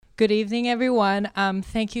Good evening, everyone.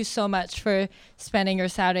 Thank you so much for spending your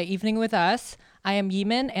Saturday evening with us. I am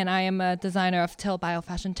Yimin, and I am a designer of Till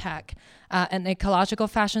bioFASHIONtech, an ecological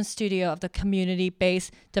fashion studio of the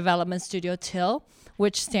community-based development studio Till,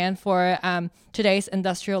 which stands for Today's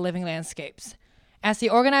Industrial Living Landscapes. As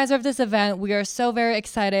the organizer of this event, we are so very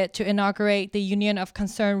excited to inaugurate the Union of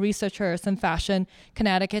Concerned Researchers in Fashion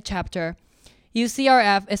Connecticut chapter.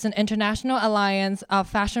 UCRF is an international alliance of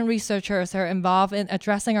fashion researchers that are involved in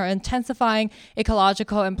addressing our intensifying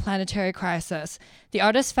ecological and planetary crisis. The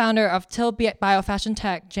artist-founder of Till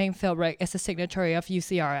bioFASHIONtech, Jane Philbrick, is a signatory of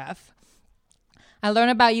UCRF. I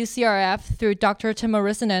learned about UCRF through Dr. Timo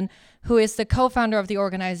Rissanen, who is the co-founder of the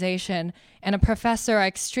organization and a professor I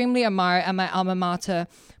extremely admire at my alma mater,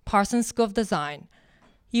 Parsons School of Design.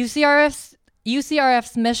 UCRF's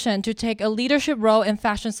mission to take a leadership role in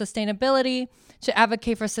fashion sustainability, to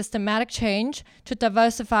advocate for systematic change, to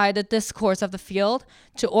diversify the discourse of the field,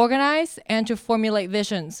 to organize, and to formulate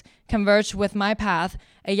visions, converged with my path,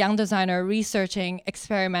 a young designer researching,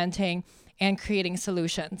 experimenting, and creating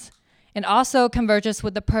solutions. It also converges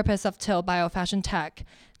with the purpose of Till bioFASHIONtech,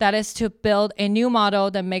 that is to build a new model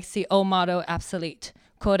that makes the old model obsolete,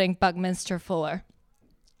 quoting Buckminster Fuller.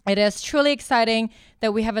 It is truly exciting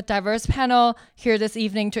that we have a diverse panel here this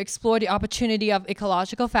evening to explore the opportunity of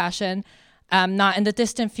ecological fashion, not in the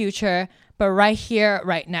distant future, but right here,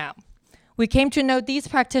 right now. We came to know these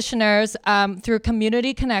practitioners through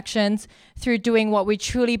community connections, through doing what we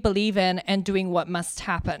truly believe in and doing what must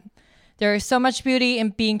happen. There is so much beauty in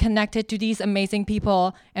being connected to these amazing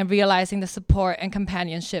people and realizing the support and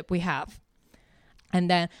companionship we have. And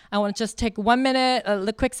then I want to just take 1 minute,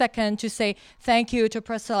 a quick second to say thank you to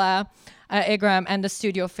Priscilla Igram and the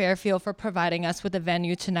Studio Fairfield for providing us with the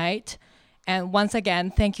venue tonight. And once again,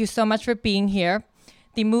 thank you so much for being here.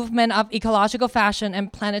 The movement of ecological fashion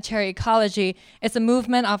and planetary ecology is a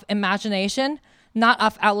movement of imagination, not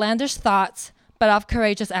of outlandish thoughts, but of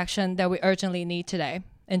courageous action that we urgently need today.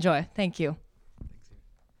 Enjoy. Thank you.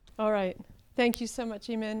 All right. Thank you so much,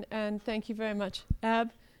 Eamon, and thank you very much,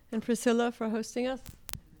 Ab and Priscilla, for hosting us.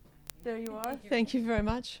 There you are. Thank you very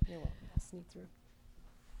much. You're welcome. I'll sneak through.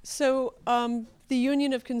 So the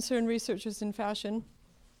Union of Concerned Researchers in Fashion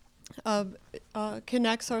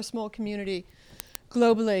connects our small community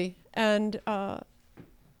globally and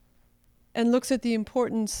looks at the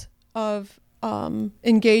importance of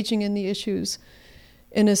engaging in the issues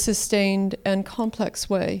in a sustained and complex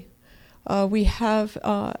way.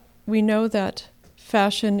 We know that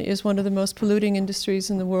fashion is one of the most polluting industries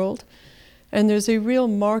in the world, and there's a real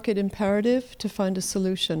market imperative to find a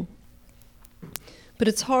solution. But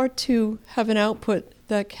it's hard to have an output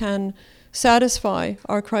that can satisfy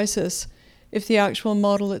our crisis if the actual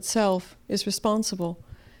model itself is responsible.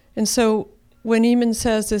 And so when Eamon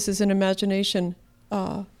says this is an imagination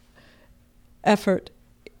effort,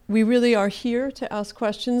 we really are here to ask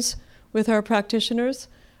questions with our practitioners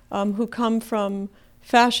who come from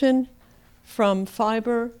fashion, from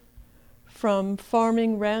fiber, from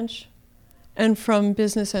farming, ranch, and from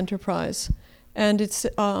business enterprise. And it's,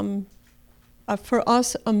 for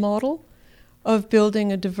us, a model of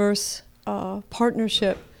building a diverse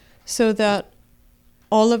partnership so that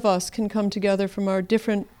all of us can come together from our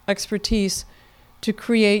different expertise to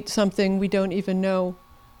create something we don't even know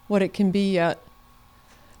what it can be yet.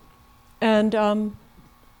 And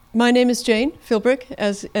my name is Jane Philbrick,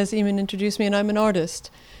 as Eamon introduced me, and I'm an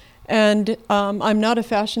artist. And I'm not a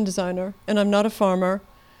fashion designer, and I'm not a farmer,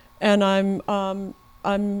 and I am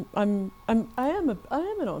an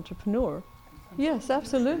entrepreneur. Yes,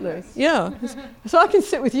 absolutely. Yeah. So I can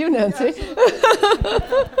sit with you, Nancy.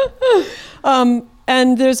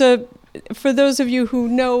 And there's for those of you who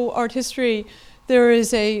know art history, there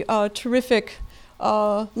is a terrific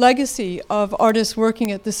legacy of artists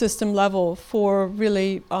working at the system level for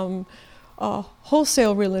really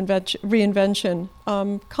wholesale reinvention.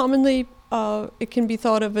 Commonly, it can be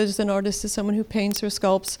thought of as an artist as someone who paints or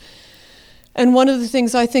sculpts. And one of the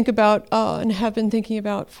things I think about and have been thinking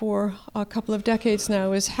about for a couple of decades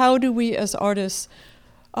now is how do we as artists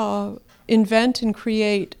invent and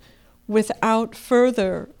create without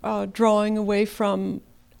further drawing away from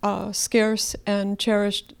scarce and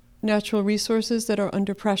cherished natural resources that are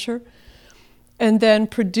under pressure, and then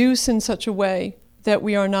produce in such a way that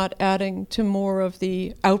we are not adding to more of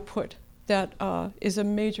the output that is a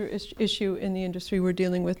major issue in the industry we're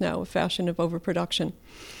dealing with now, a fashion of overproduction.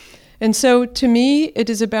 And so to me, it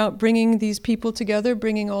is about bringing these people together,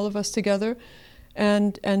 bringing all of us together,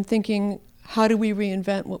 and thinking, how do we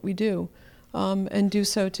reinvent what we do, and do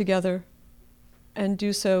so together, and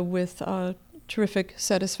do so with terrific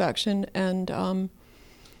satisfaction and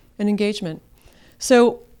engagement.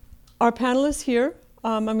 So Our panelists here,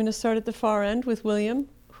 I'm going to start at the far end with William,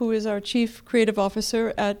 who is our Chief Creative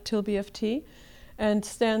Officer at TIL-BFT, and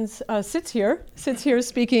sits here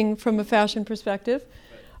speaking from a fashion perspective.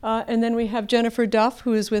 And then we have Jennifer Duff,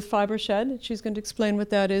 who is with FiberShed. She's going to explain what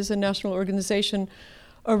that is, a national organization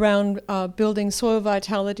around building soil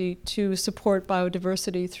vitality to support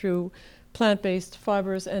biodiversity through plant-based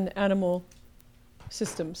fibers and animal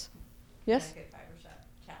systems. Yes?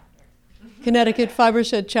 Connecticut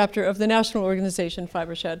FiberShed chapter of the national organization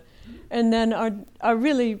FiberShed. And then our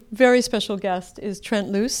really very special guest is Trent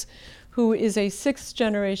Luce, who is a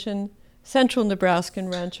sixth-generation central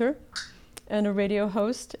Nebraskan rancher and a radio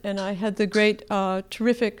host. And I had the great,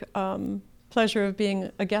 terrific pleasure of being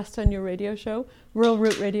a guest on your radio show, Rural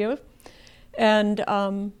Root Radio. And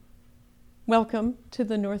welcome to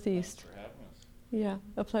the Northeast. Thanks for having us. Yeah,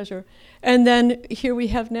 a pleasure. And then here we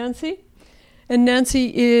have Nancy. And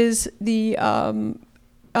Nancy is the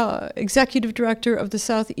executive director of the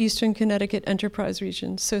Southeastern Connecticut Enterprise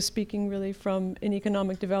Region, so speaking really from an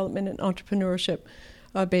economic development and entrepreneurship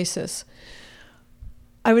basis.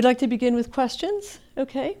 I would like to begin with questions,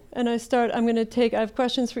 okay? And I have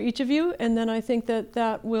questions for each of you, and then I think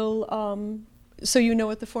that will, so you know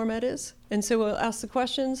what the format is. And so we'll ask the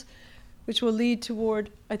questions, which will lead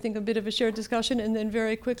toward, I think, a bit of a shared discussion, and then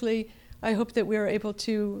very quickly, I hope that we are able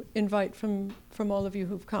to invite from all of you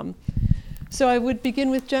who've come. So I would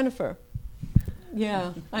begin with Jennifer.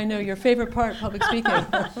 Yeah, I know, your favorite part, public speaking.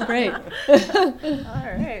 Great. All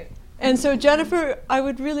right. And so Jennifer, I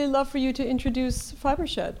would really love for you to introduce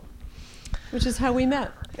FiberShed, which is how we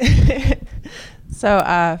met. So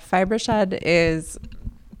FiberShed is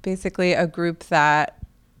basically a group that,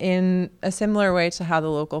 in a similar way to how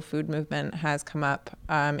the local food movement has come up,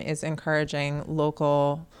 is encouraging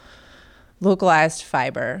localized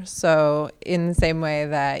fiber. So in the same way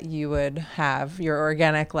that you would have your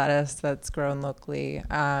organic lettuce that's grown locally,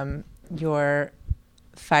 your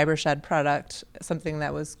FiberShed product, something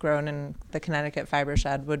that was grown in the Connecticut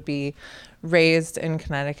FiberShed, would be raised in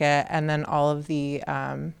Connecticut, and then all of the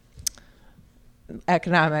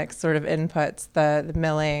economic sort of inputs, the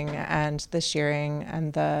milling and the shearing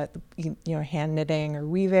and the hand knitting or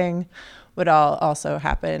weaving, would all also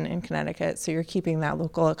happen in Connecticut. So you're keeping that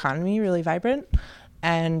local economy really vibrant.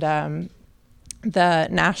 And the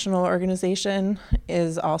national organization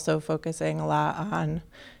is also focusing a lot on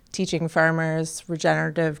teaching farmers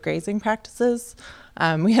regenerative grazing practices.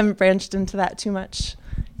 We haven't branched into that too much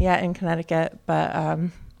yet in Connecticut, but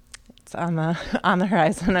it's on the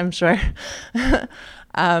horizon, I'm sure.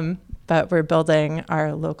 But we're building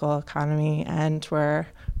our local economy, and we're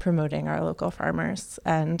promoting our local farmers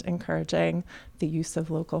and encouraging the use of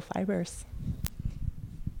local fibers.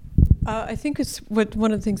 I think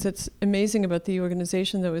one of the things that's amazing about the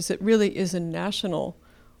organization, though, is it really is a national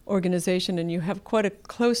organization, and you have quite a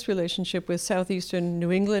close relationship with Southeastern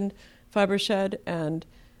New England FiberShed and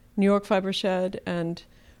New York FiberShed, and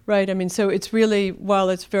right, I mean, so it's really, while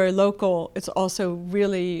it's very local, it's also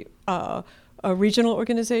really a regional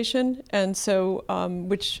organization, and so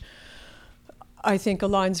which I think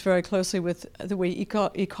aligns very closely with the way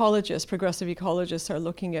ecologists, progressive ecologists, are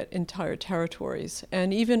looking at entire territories.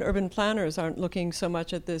 And even urban planners aren't looking so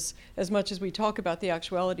much at this, as much as we talk about the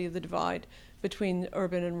actuality of the divide between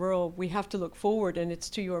urban and rural. We have to look forward, and it's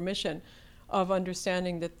to your mission of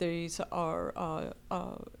understanding that these are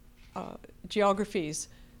geographies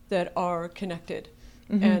that are connected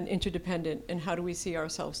and interdependent, and how do we see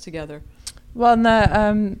ourselves together? Well,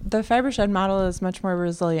 and the FiberShed model is much more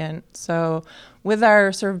resilient. So with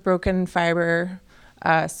our sort of broken fiber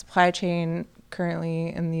supply chain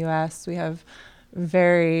currently in the U.S., we have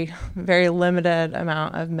very, very limited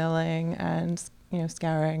amount of milling and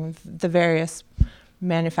scouring, the various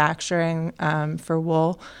manufacturing for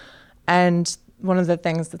wool. And one of the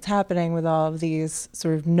things that's happening with all of these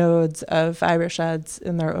sort of nodes of FiberSheds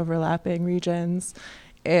in their overlapping regions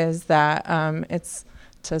is that it's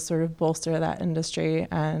to sort of bolster that industry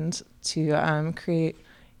and to create,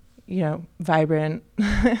 vibrant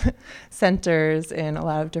centers in a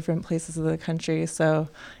lot of different places of the country. So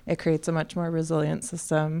it creates a much more resilient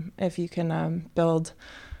system if you can build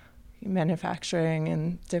manufacturing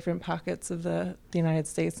in different pockets of the United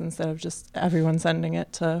States instead of just everyone sending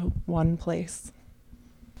it to one place.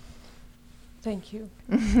 Thank you.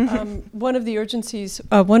 One of the urgencies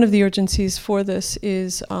for this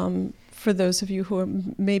is for those of you who are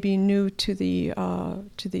maybe new to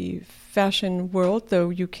the fashion world, though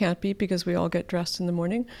you can't be because we all get dressed in the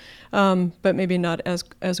morning, but maybe not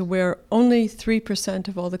as aware. Only 3%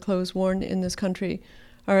 of all the clothes worn in this country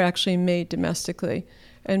are actually made domestically.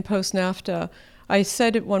 And post-NAFTA, I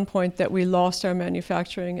said at one point that we lost our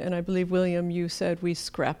manufacturing, and I believe, William, you said we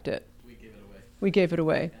scrapped it. We gave it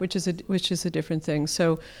away, which is a different thing.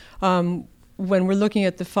 So when we're looking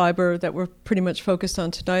at the fiber that we're pretty much focused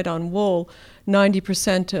on tonight on wool,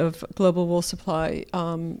 90% of global wool supply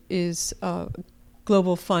is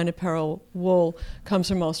global fine apparel wool comes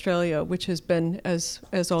from Australia, which has been, as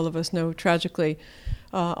all of us know, tragically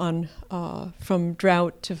from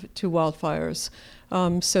drought to wildfires.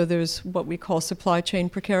 So there's what we call supply chain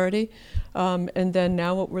precarity. And then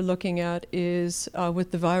now what we're looking at is with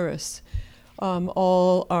the virus.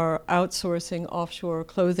 All our outsourcing offshore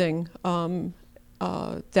clothing,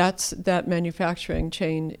 that manufacturing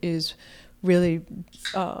chain is really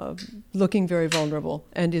looking very vulnerable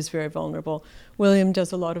and is very vulnerable. William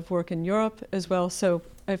does a lot of work in Europe as well, so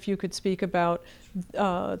if you could speak about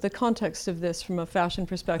the context of this from a fashion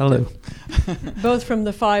perspective. Hello. Both from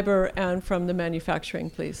the fiber and from the manufacturing,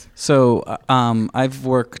 please. So I've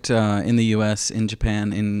worked in the U.S., in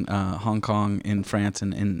Japan, in Hong Kong, in France,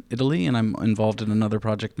 and in Italy, and I'm involved in another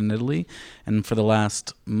project in Italy. And for the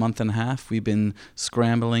last month and a half, we've been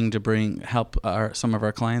scrambling to help some of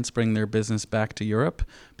our clients bring their business back to Europe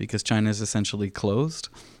because China is essentially closed.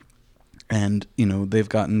 And, they've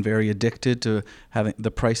gotten very addicted to having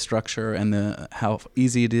the price structure and how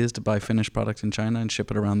easy it is to buy finished product in China and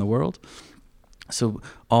ship it around the world. So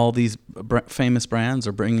all these famous brands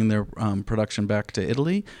are bringing their production back to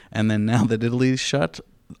Italy. And then now that Italy's shut,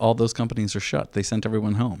 all those companies are shut. They sent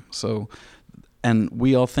everyone home. So, and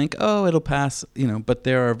we all think, it'll pass, but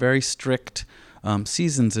there are very strict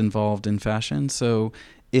seasons involved in fashion. So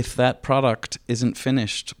if that product isn't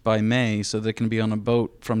finished by May so that it can be on a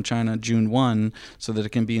boat from China June 1, so that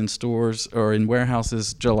it can be in stores or in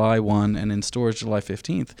warehouses July 1 and in stores July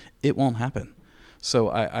 15th, it won't happen. So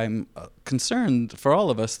I'm concerned for all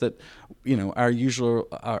of us that,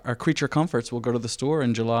 our creature comforts will go to the store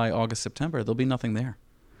in July, August, September. There'll be nothing there.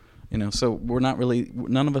 So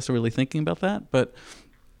none of us are really thinking about that. But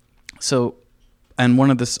so, and one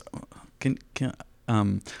of the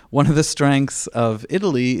strengths of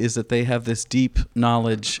Italy is that they have this deep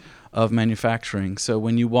knowledge of manufacturing. So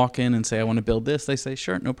when you walk in and say, I want to build this, they say,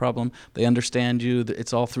 sure, no problem. They understand you.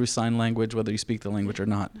 It's all through sign language, whether you speak the language or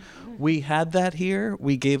not. We had that here.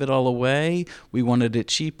 We gave it all away. We wanted it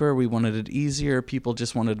cheaper. We wanted it easier. People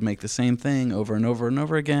just wanted to make the same thing over and over and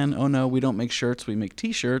over again. Oh, no, we don't make shirts. We make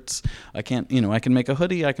T-shirts. I can't, I can make a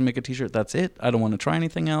hoodie. I can make a T-shirt. That's it. I don't want to try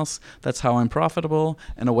anything else. That's how I'm profitable.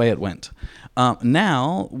 And away it went.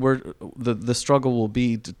 Now, the struggle will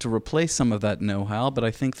be to replace some of that know-how, but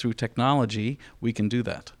I think through technology, we can do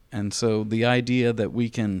that. And so the idea that we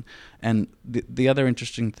can, and the other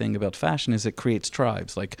interesting thing about fashion is it creates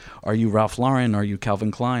tribes. Like, are you Ralph Lauren? Are you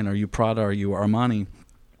Calvin Klein? Are you Prada? Are you Armani?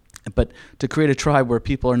 But to create a tribe where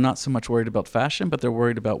people are not so much worried about fashion, but they're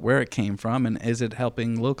worried about where it came from and is it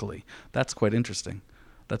helping locally? That's quite interesting.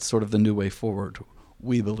 That's sort of the new way forward,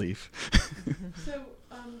 we believe. So,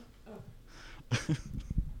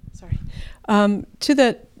 sorry. To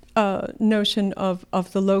that notion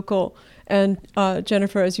of the local, and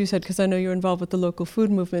Jennifer, as you said, because I know you're involved with the local food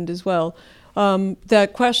movement as well,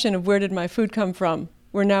 that question of where did my food come from,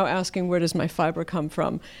 we're now asking where does my fiber come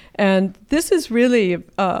from? And this is really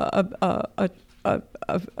a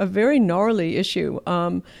very gnarly issue.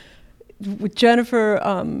 With Jennifer,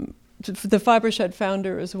 the FiberShed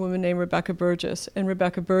founder is a woman named Rebecca Burgess, and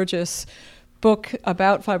Rebecca Burgess' book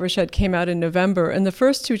about FiberShed came out in November, and the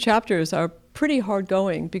first 2 chapters are pretty hard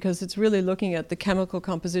going because it's really looking at the chemical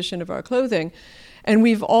composition of our clothing. And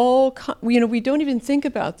we've all, we don't even think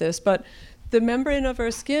about this, but the membrane of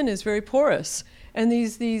our skin is very porous. And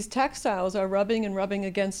these textiles are rubbing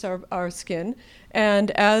against our skin.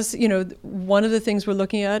 And as one of the things we're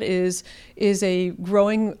looking at is a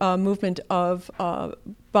growing movement of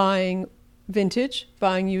buying vintage,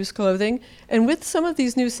 buying used clothing. And with some of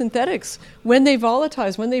these new synthetics, when they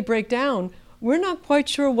volatilize, when they break down, we're not quite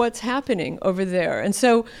sure what's happening over there. And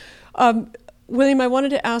so, William, I wanted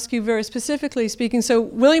to ask you very specifically speaking, so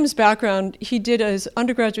William's background, he did his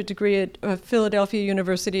undergraduate degree at Philadelphia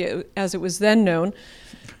University, as it was then known,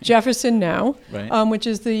 Jefferson now, right. Which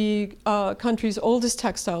is the country's oldest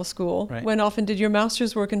textile school. Right. Went off and did your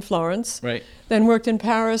master's work in Florence. Right. Then worked in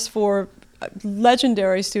Paris for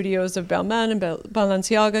legendary studios of Balmain and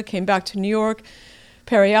Balenciaga, came back to New York,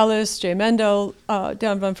 Perry Ellis, J. Mendel,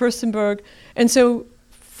 Dan von Furstenberg. And so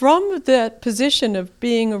from that position of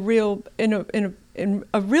being a real in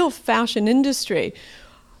a real fashion industry,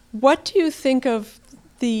 what do you think of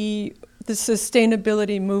the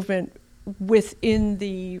sustainability movement within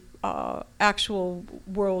the actual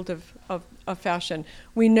world of fashion?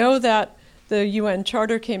 We know that the UN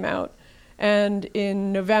Charter came out, And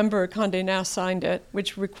in November, Condé Nast signed it,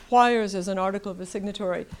 which requires, as an article of a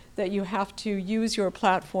signatory, that you have to use your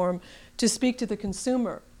platform to speak to the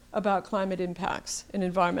consumer about climate impacts and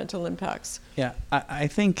environmental impacts. Yeah, I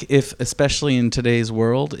think if, especially in today's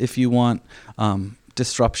world, if you want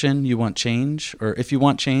disruption, you want change, or if you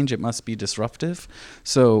want change, it must be disruptive.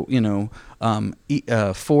 So,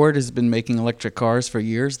 Ford has been making electric cars for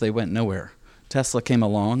years. They went nowhere. Tesla came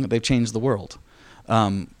along. They've changed the world.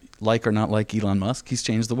 Like or not like Elon Musk, he's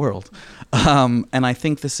changed the world. And I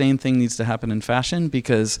think the same thing needs to happen in fashion,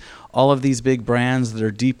 because all of these big brands that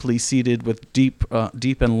are deeply seated with deep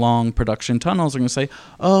and long production tunnels are going to say,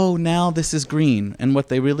 oh, now this is green. And what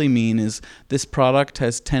they really mean is this product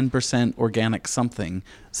has 10% organic something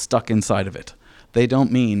stuck inside of it. They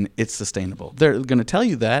don't mean it's sustainable. They're going to tell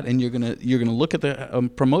you that, and you're going to look at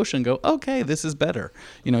the promotion and go, okay, this is better.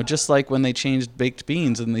 Just like when they changed baked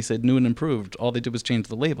beans and they said new and improved, all they did was change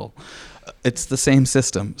the label. It's the same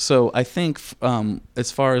system. So I think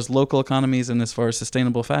as far as local economies and as far as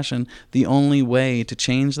sustainable fashion, the only way to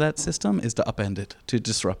change that system is to upend it, to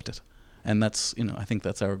disrupt it. And that's, I think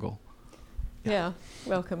that's our goal. Yeah,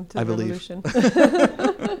 welcome to I the believe.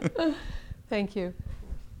 revolution. Thank you.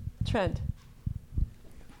 Trent.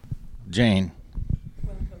 Jane,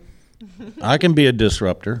 I can be a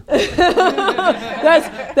disruptor.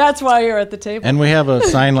 That's why you're at the table. And we have a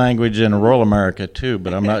sign language in rural America too,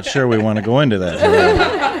 but I'm not sure we want to go into that.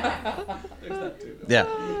 Yeah.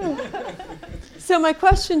 So my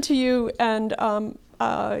question to you, and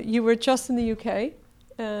you were just in the UK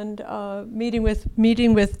and meeting with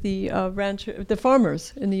the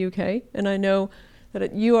farmers in the UK, and I know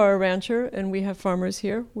that you are a rancher and we have farmers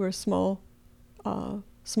here. We're small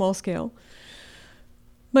scale.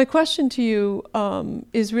 My question to you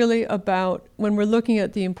is really about when we're looking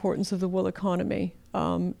at the importance of the wool economy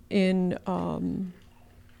in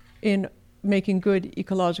making good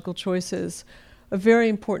ecological choices. A very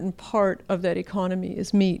important part of that economy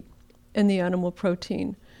is meat and the animal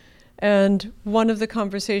protein. And one of the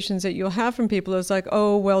conversations that you'll have from people is like,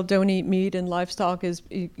 oh, well, don't eat meat, and livestock is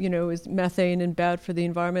methane and bad for the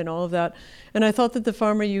environment, all of that. And I thought that the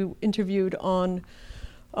farmer you interviewed on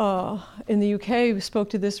in the UK spoke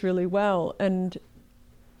to this really well. And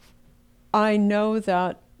I know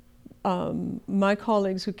that my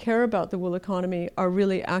colleagues who care about the wool economy are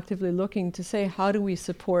really actively looking to say, how do we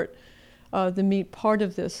support the meat part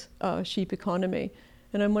of this sheep economy?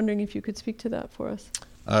 And I'm wondering if you could speak to that for us.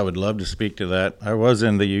 I would love to speak to that. I was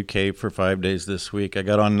in the UK for 5 days this week. I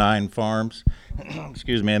got on 9 farms,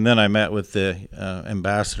 excuse me, and then I met with the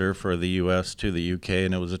ambassador for the U.S. to the UK,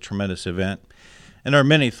 and it was a tremendous event. And there are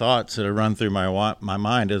many thoughts that have run through my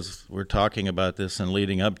mind as we're talking about this and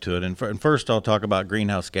leading up to it. And first I'll talk about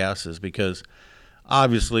greenhouse gases, because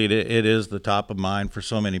obviously it is the top of mind for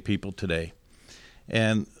so many people today.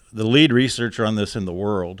 And the lead researcher on this in the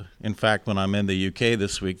world, in fact, when I'm in the UK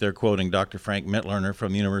this week, they're quoting Dr. Frank Mitlerner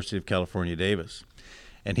from the University of California, Davis.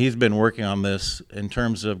 And he's been working on this in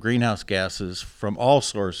terms of greenhouse gases from all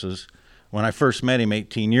sources. When I first met him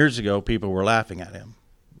 18 years ago, people were laughing at him,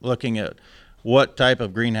 looking at what type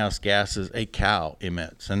of greenhouse gases a cow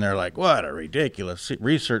emits. And they're like, what a ridiculous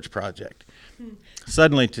research project.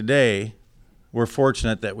 Suddenly today, we're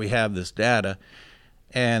fortunate that we have this data.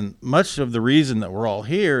 And much of the reason that we're all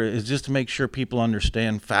here is just to make sure people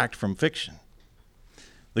understand fact from fiction.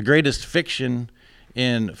 The greatest fiction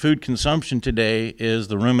in food consumption today is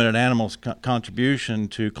the ruminant animals' contribution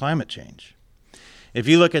to climate change. If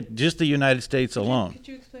you look at just the United States alone. Could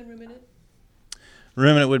you explain ruminant?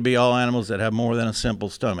 Ruminant would be all animals that have more than a simple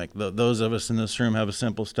stomach. Those of us in this room have a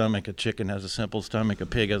simple stomach. A chicken has a simple stomach. A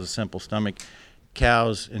pig has a simple stomach.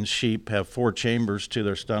 Cows and sheep have 4 chambers to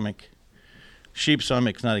their stomach. Sheep's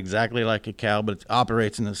stomach's not exactly like a cow, but it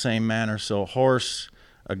operates in the same manner. So a horse,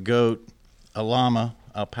 a goat, a llama,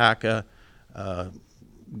 alpaca,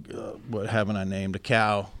 what haven't I named, a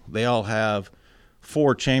cow, they all have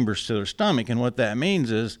 4 chambers to their stomach. And what that means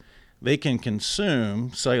is they can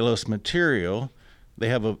consume cellulose material. They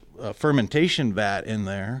have a fermentation vat in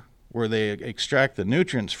there where they extract the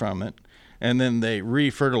nutrients from it, and then they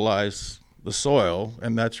re-fertilize the soil,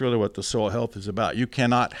 and that's really what the soil health is about. You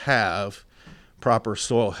cannot have proper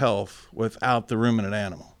soil health without the ruminant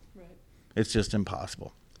animal. Right. It's just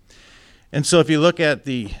impossible. And so if you look at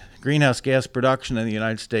the greenhouse gas production in the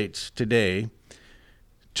United States today,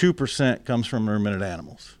 2% comes from ruminant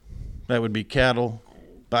animals. That would be cattle,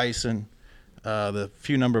 bison, the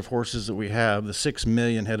few number of horses that we have, the 6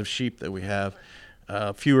 million head of sheep that we have,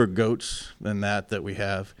 fewer goats than that we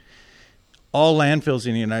have. All landfills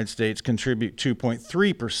in the United States contribute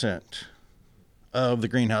 2.3% of the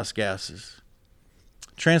greenhouse gases.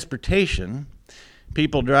 Transportation,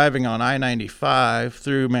 people driving on I-95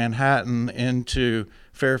 through Manhattan into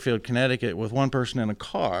Fairfield, Connecticut with one person in a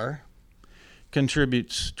car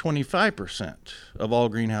contributes 25% of all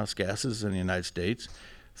greenhouse gases in the United States.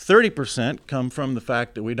 30% come from the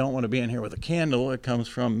fact that we don't want to be in here with a candle. It comes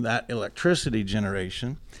from that electricity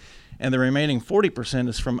generation. And the remaining 40%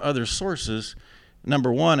 is from other sources.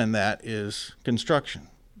 Number one in that is construction.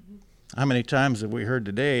 How many times have we heard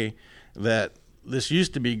today that this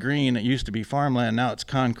used to be green, it used to be farmland, now it's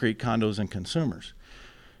concrete, condos, and consumers?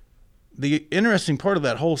 The interesting part of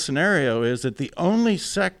that whole scenario is that the only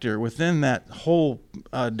sector within that whole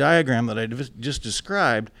diagram that I just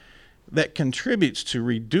described that contributes to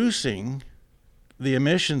reducing the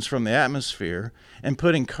emissions from the atmosphere and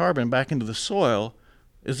putting carbon back into the soil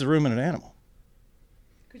is the ruminant animal.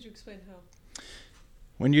 Could you explain how?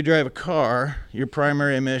 When you drive a car, your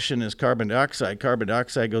primary emission is carbon dioxide. Carbon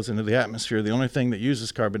dioxide goes into the atmosphere. The only thing that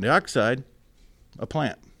uses carbon dioxide, a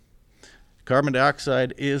plant. Carbon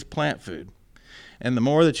dioxide is plant food. And the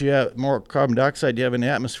more that you have, more carbon dioxide you have in the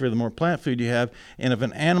atmosphere, the more plant food you have. And if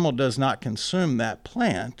an animal does not consume that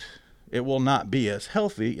plant, it will not be as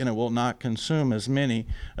healthy and it will not consume as many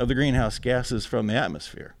of the greenhouse gases from the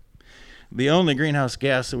atmosphere. The only greenhouse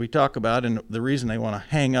gas that we talk about, and the reason they want to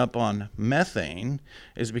hang up on methane,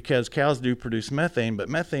 is because cows do produce methane, but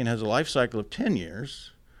methane has a life cycle of 10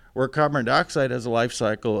 years, where carbon dioxide has a life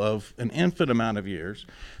cycle of an infinite amount of years.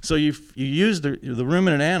 So you use the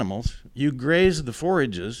ruminant animals, you graze the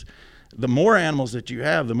forages. The more animals that you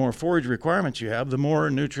have, the more forage requirements you have, the more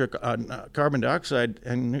carbon dioxide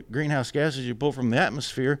and greenhouse gases you pull from the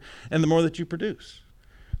atmosphere, and the more that you produce.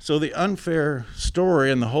 So the unfair story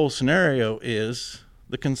in the whole scenario is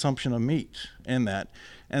the consumption of meat in that,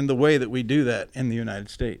 and the way that we do that in the United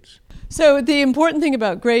States. So the important thing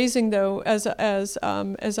about grazing, though, as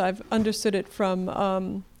I've understood it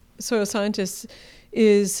from soil scientists,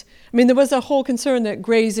 is, I mean, there was a whole concern that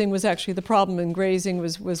grazing was actually the problem, and grazing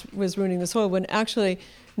was ruining the soil, when actually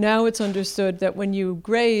now it's understood that when you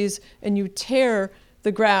graze and you tear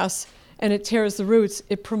the grass and it tears the roots,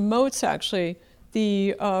 it promotes actually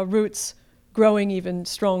the roots growing even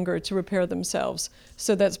stronger to repair themselves.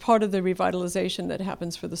 So that's part of the revitalization that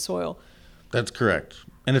happens for the soil. That's correct.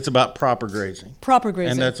 And it's about proper grazing. Proper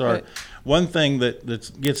grazing. And that's our one thing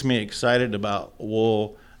that gets me excited about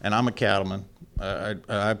wool, and I'm a cattleman. I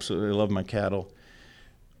absolutely love my cattle.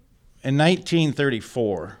 In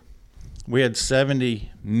 1934, we had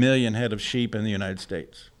 70 million head of sheep in the United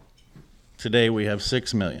States. Today we have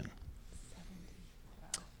 6 million.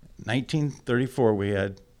 1934, we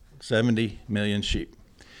had 70 million sheep.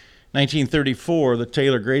 1934, the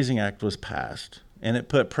Taylor Grazing Act was passed, and it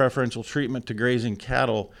put preferential treatment to grazing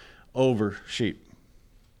cattle over sheep.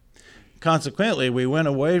 Consequently, we went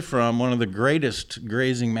away from one of the greatest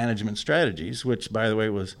grazing management strategies, which, by the way,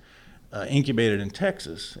 was incubated in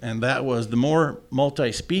Texas, and that was the more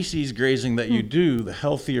multi-species grazing that you do, the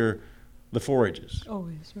healthier the forages.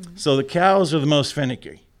 Always, right. So the cows are the most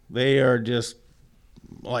finicky. They are just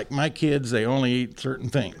like my kids, they only eat certain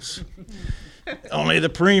things. Only the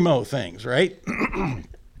primo things, right?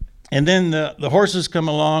 And then the horses come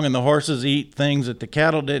along, and the horses eat things that the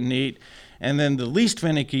cattle didn't eat. And then the least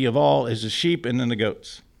finicky of all is the sheep and then the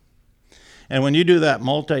goats. And when you do that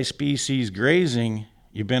multi-species grazing,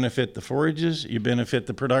 you benefit the forages, you benefit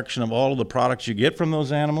the production of all of the products you get from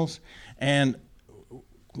those animals. And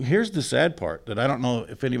here's the sad part that I don't know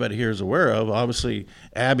if anybody here is aware of. Obviously,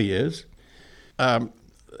 Abby is.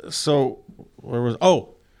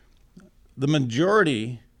 The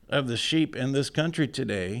majority of the sheep in this country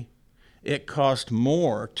today, it costs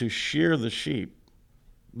more to shear the sheep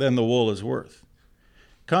than the wool is worth.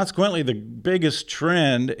 Consequently, the biggest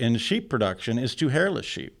trend in sheep production is to hairless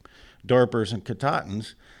sheep, Dorpers and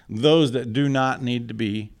Katahdins, those that do not need to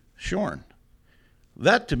be shorn.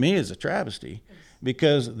 That to me is a travesty,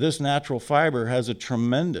 because this natural fiber has a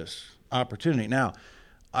tremendous opportunity. Now,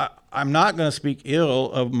 I'm not going to speak ill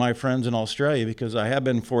of my friends in Australia, because I have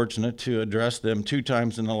been fortunate to address them 2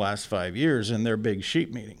 times in the last 5 years in their big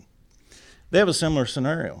sheep meeting. They have a similar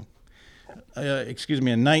scenario. In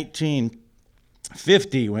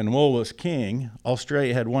 1950, when wool was king,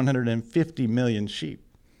 Australia had 150 million sheep.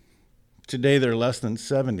 Today, they're less than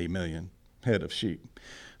 70 million head of sheep.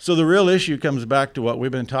 So the real issue comes back to what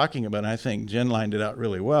we've been talking about, and I think Jen lined it out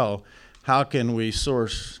really well. How can we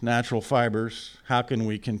source natural fibers? How can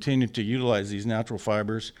we continue to utilize these natural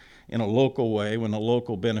fibers in a local way when the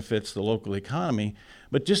local benefits the local economy?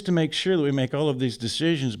 But just to make sure that we make all of these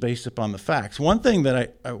decisions based upon the facts. One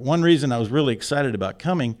reason I was really excited about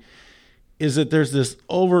coming is that there's this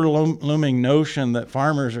overlooming notion that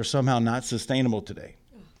farmers are somehow not sustainable today.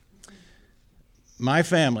 my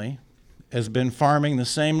family has been farming the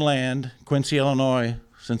same land, Quincy, Illinois,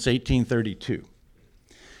 since 1832.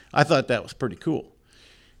 I thought that was pretty cool.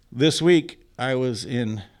 This week, I was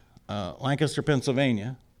in Lancaster,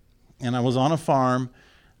 Pennsylvania, and I was on a farm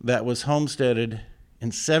that was homesteaded in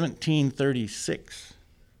 1736.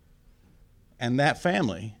 And that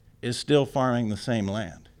family is still farming the same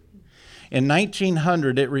land. In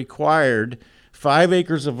 1900, it required 5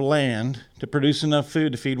 acres of land to produce enough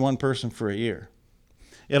food to feed one person for a year.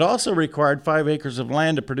 It also required 5 acres of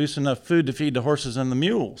land to produce enough food to feed the horses and the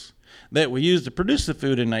mules that we used to produce the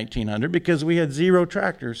food in 1900, because we had 0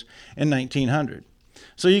 tractors in 1900.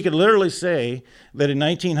 So you could literally say that in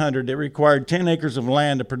 1900, it required 10 acres of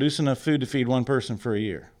land to produce enough food to feed one person for a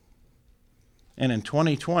year. And in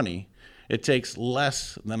 2020, it takes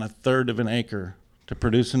less than a third of an acre to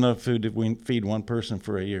produce enough food to feed one person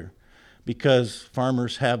for a year, because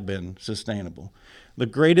farmers have been sustainable. The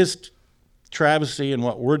greatest travesty in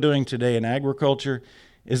what we're doing today in agriculture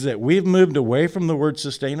is that we've moved away from the word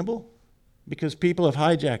sustainable because people have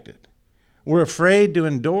hijacked it. We're afraid to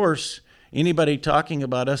endorse anybody talking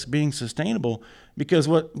about us being sustainable, because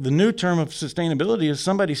what the new term of sustainability is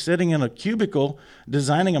somebody sitting in a cubicle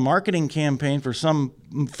designing a marketing campaign for some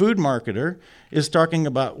food marketer is talking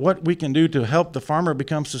about what we can do to help the farmer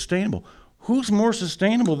become sustainable. Who's more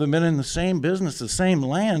sustainable than been in the same business, the same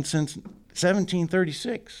land since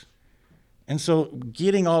 1736? And so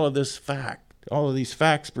getting all of these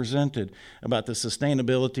facts presented about the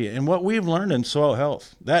sustainability and what we've learned in soil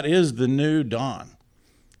health, that is the new dawn.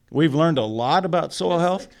 We've learned a lot about soil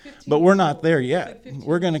health, but we're not there yet.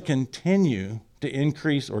 We're going to continue to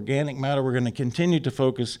increase organic matter. We're going to continue to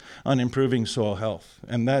focus on improving soil health,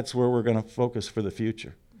 and that's where we're going to focus for the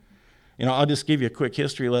future. You know, I'll just give you a quick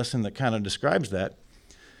history lesson that kind of describes that.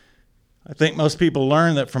 I think most people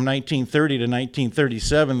learn that from 1930 to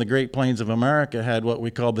 1937, the Great Plains of America had what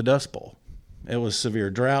we call the Dust Bowl. It was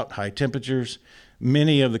severe drought, high temperatures.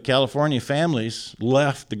 Many of the California families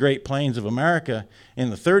left the Great Plains of America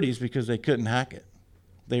in the 30s because they couldn't hack it.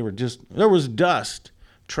 There was dust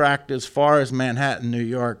tracked as far as Manhattan, New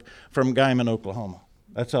York, from Guyman, Oklahoma.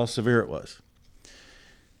 That's how severe it was.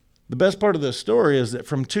 The best part of the story is that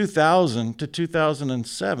from 2000 to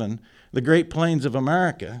 2007, the Great Plains of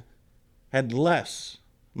America had less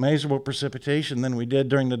measurable precipitation than we did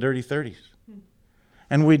during the dirty 30s.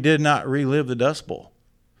 And we did not relive the Dust Bowl.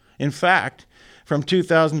 In fact, from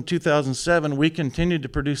 2000 to 2007, we continued to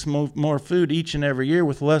produce more food each and every year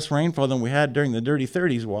with less rainfall than we had during the dirty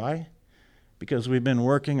 30s. Why? Because we've been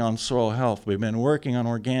working on soil health. We've been working on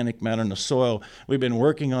organic matter in the soil. We've been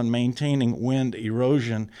working on maintaining wind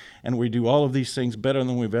erosion. And we do all of these things better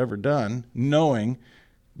than we've ever done, knowing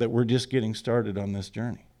that we're just getting started on this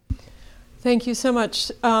journey. Thank you so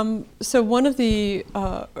much. So one of the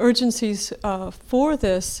urgencies for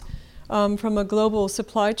this from a global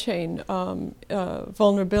supply chain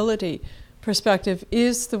vulnerability perspective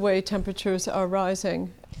is the way temperatures are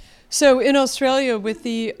rising. So in Australia, with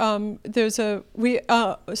the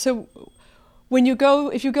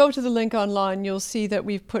if you go to the link online, you'll see that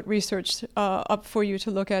we've put research up for you to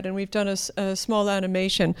look at, and we've done a small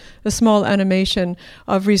animation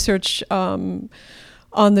of research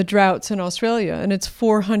on the droughts in Australia, and it's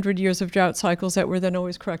 400 years of drought cycles that were then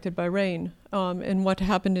always corrected by rain. And what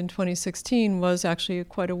happened in 2016 was actually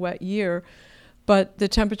quite a wet year, but the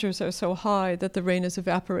temperatures are so high that the rain is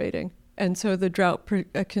evaporating, and so the drought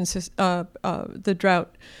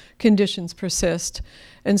conditions persist.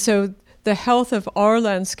 And so the health of our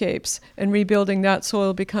landscapes and rebuilding that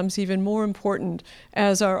soil becomes even more important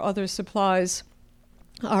as our other supplies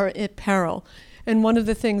are at peril. And one of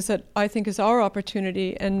the things that I think is our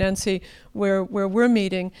opportunity, and Nancy, where we're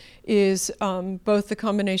meeting, is both the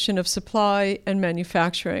combination of supply and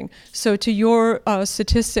manufacturing. So to your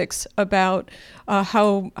statistics about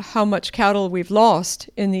how much cattle we've lost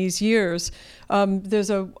in these years, there's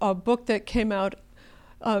a book that came out,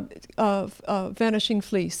 Vanishing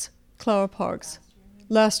Fleece, Clara Parks,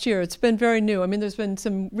 last year. It's been very new. I mean, there's been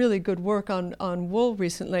some really good work on wool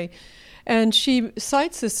recently. And she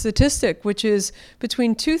cites this statistic, which is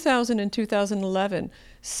between 2000 and 2011,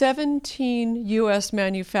 17 U.S.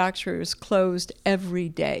 manufacturers closed every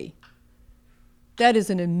day. That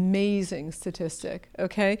is an amazing statistic,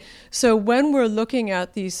 okay? So when we're looking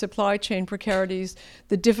at these supply chain precarities,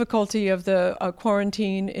 the difficulty of the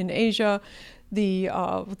quarantine in Asia, the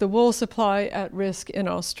wool supply at risk in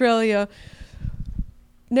Australia,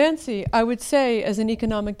 Nancy, I would say, as an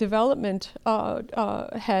economic development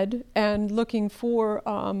head and looking for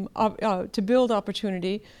to build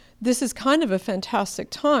opportunity, this is kind of a fantastic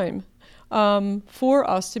time for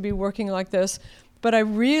us to be working like this. But I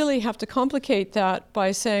really have to complicate that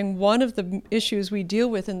by saying one of the issues we deal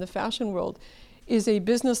with in the fashion world is a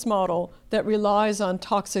business model that relies on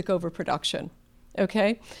toxic overproduction.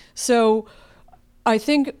 Okay? So I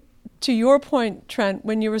think to your point, Trent,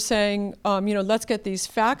 when you were saying, let's get these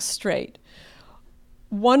facts straight,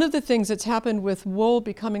 one of the things that's happened with wool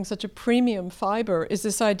becoming such a premium fiber is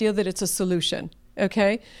this idea that it's a solution,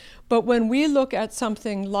 okay? But when we look at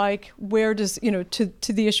something like where does,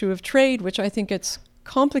 to the issue of trade, which I think it's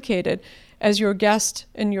complicated, as your guest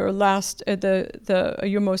in your last,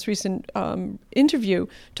 your most recent interview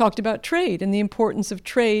talked about trade and the importance of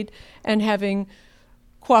trade and having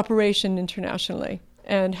cooperation internationally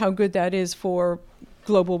and how good that is for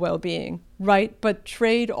global well-being, right? But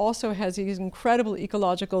trade also has these incredible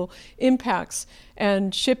ecological impacts,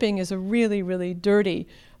 and shipping is a really, really dirty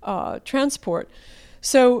transport.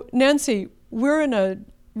 So, Nancy, we're in a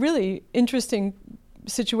really interesting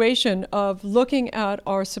situation of looking at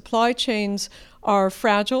our supply chains are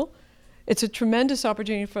fragile. It's a tremendous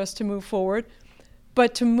opportunity for us to move forward,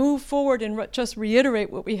 but to move forward and just reiterate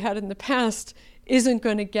what we had in the past isn't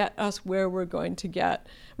going to get us where we're going to get,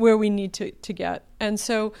 where we need to get. And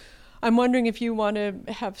so I'm wondering if you want to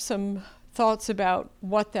have some thoughts about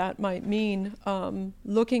what that might mean,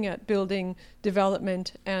 looking at building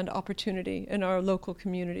development and opportunity in our local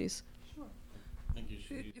communities. Sure.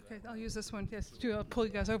 Okay, I'll use this one. Yes, I'll pull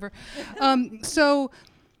you guys over. So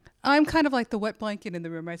I'm kind of like the wet blanket in the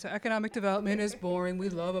room, right? So economic development is boring. We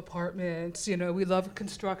love apartments. We love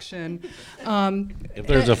construction. If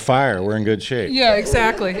there's a fire, we're in good shape. Yeah,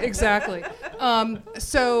 exactly.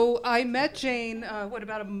 So I met Jane,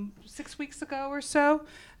 about 6 weeks ago or so.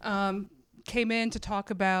 Came in to talk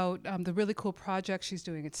about the really cool project she's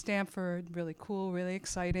doing at Stanford. Really cool, really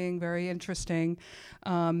exciting, very interesting.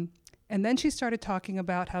 And then she started talking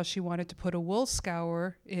about how she wanted to put a wool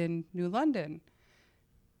scour in New London.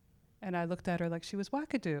 And I looked at her like she was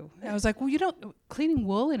wackadoo. I was like, well, cleaning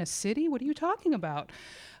wool in a city? What are you talking about?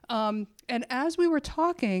 And as we were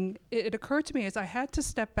talking, it occurred to me as I had to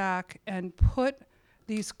step back and put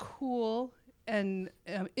these cool and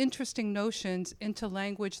interesting notions into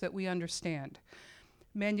language that we understand.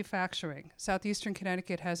 Manufacturing. Southeastern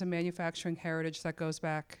Connecticut has a manufacturing heritage that goes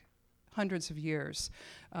back hundreds of years.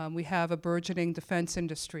 We have a burgeoning defense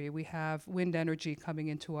industry. We have wind energy coming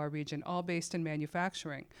into our region, all based in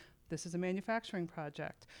manufacturing. This is a manufacturing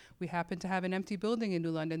project. We happen to have an empty building in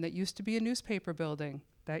New London that used to be a newspaper building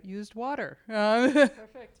that used water.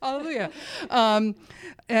 Perfect. Hallelujah.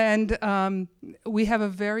 And we have a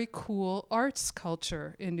very cool arts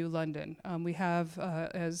culture in New London. We have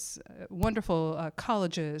as wonderful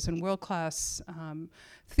colleges and world-class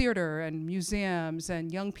theater and museums and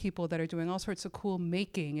young people that are doing all sorts of cool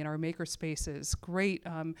making in our maker spaces. Great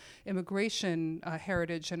immigration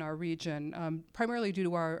heritage in our region, primarily due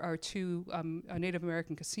to our two Native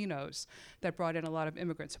American casinos that brought in a lot of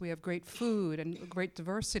immigrants. We have great food and great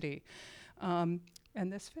diversity. And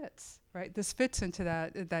this fits, right? This fits into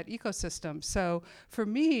that ecosystem. So for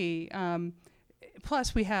me,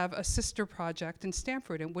 plus we have a sister project in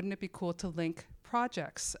Stanford, and wouldn't it be cool to link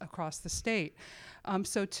projects across the state?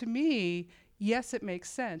 So to me, yes, it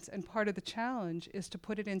makes sense. And part of the challenge is to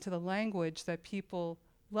put it into the language that people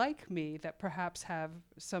like me, that perhaps have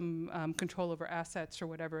some control over assets or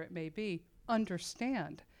whatever it may be,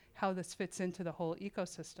 understand how this fits into the whole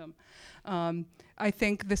ecosystem. I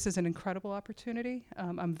think this is an incredible opportunity.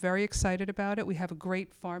 I'm very excited about it. We have a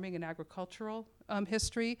great farming and agricultural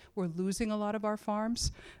history. We're losing a lot of our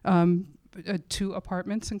farms to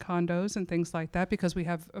apartments and condos and things like that because we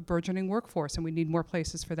have a burgeoning workforce and we need more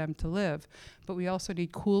places for them to live. But we also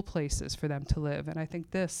need cool places for them to live. And I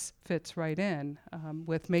think this fits right in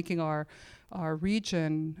with making our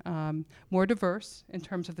region more diverse in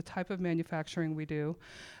terms of the type of manufacturing we do,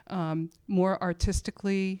 more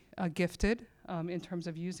artistically gifted in terms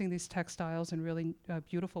of using these textiles in really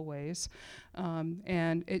beautiful ways.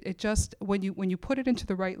 And it just, when you put it into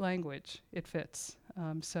the right language, it fits.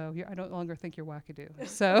 So I no longer think you're wackadoo.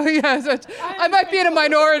 So yeah, so I might be in a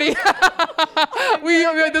minority.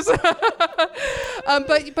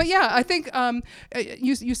 But yeah, I think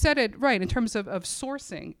you said it right in terms of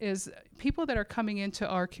sourcing. Is people that are coming into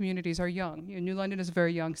our communities are young. New London is a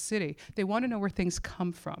very young city. They want to know where things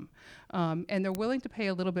come from, and they're willing to pay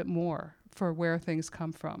a little bit more for where things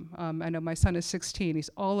come from. I know my son is 16. He's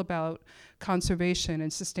all about conservation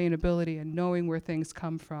and sustainability and knowing where things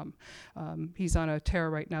come from. He's on a tear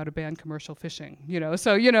right now to ban commercial fishing,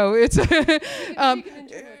 so, it's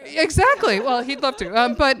exactly. Well, he'd love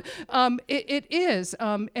to. But it is,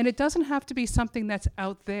 and it doesn't have to be something that's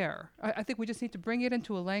out there. I think we just need to bring it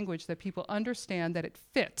into a language that people understand, that it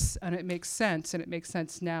fits and it makes sense, and it makes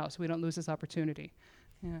sense now, so we don't lose this opportunity.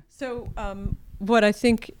 Yeah. So what I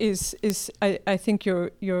think is I think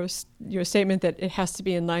your statement that it has to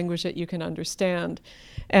be in language that you can understand,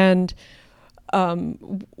 and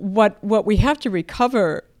what we have to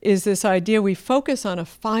recover is this idea we focus on a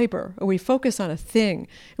fiber, or we focus on a thing,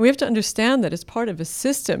 and we have to understand that it's part of a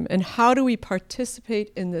system, and how do we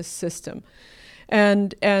participate in this system,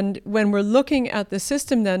 and when we're looking at the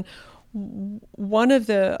system, then one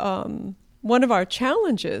of our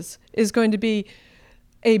challenges is going to be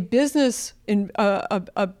a business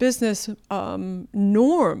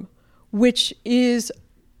norm, which is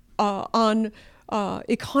on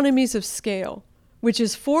economies of scale, which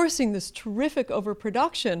is forcing this terrific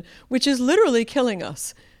overproduction, which is literally killing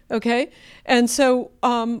us. Okay, and so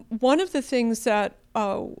one of the things that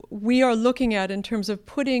we are looking at in terms of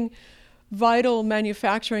putting vital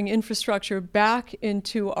manufacturing infrastructure back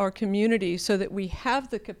into our community so that we have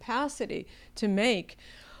the capacity to make.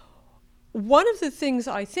 One of the things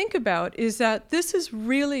I think about is that this is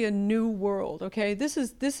really a new world, okay? This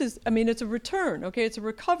is, I mean, it's a return, okay? It's a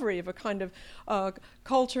recovery of a kind of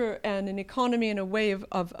culture and an economy and a way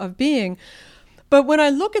of being. But when I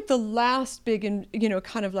look at the last big,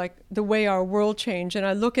 kind of like the way our world changed, and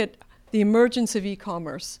I look at the emergence of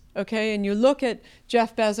e-commerce, okay? And you look at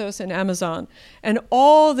Jeff Bezos and Amazon, and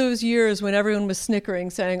all those years when everyone was snickering,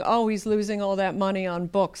 saying, oh, he's losing all that money on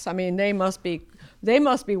books. I mean, they must be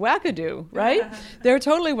wackadoo, right? They're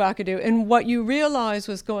totally wackadoo. And what you realize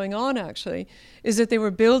was going on, actually, is that they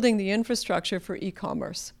were building the infrastructure for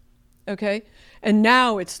e-commerce, okay? And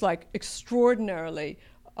now it's like extraordinarily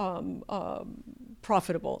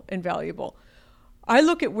profitable and valuable. I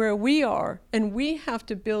look at where we are, and we have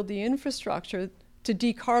to build the infrastructure to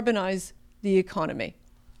decarbonize the economy.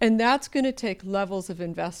 And that's going to take levels of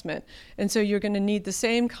investment. And so you're going to need the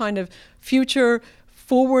same kind of future,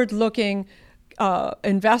 forward-looking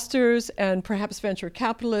investors and perhaps venture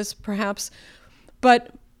capitalists, perhaps.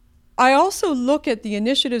 But I also look at the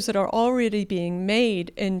initiatives that are already being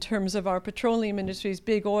made in terms of our petroleum industries,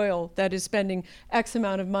 big oil, that is spending X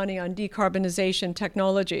amount of money on decarbonization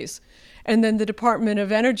technologies. And then the Department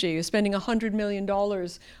of Energy is spending $100 million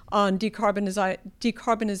on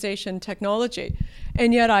decarbonization technology.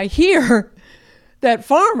 And yet I hear that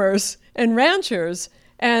farmers and ranchers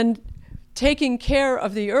and taking care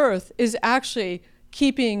of the earth is actually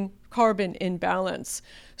keeping carbon in balance.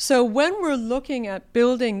 So when we're looking at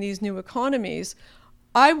building these new economies,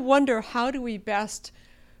 I wonder, how do we best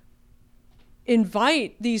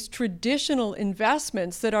invite these traditional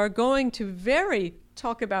investments that are going to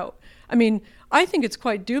I think it's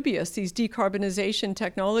quite dubious, these decarbonization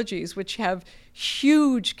technologies, which have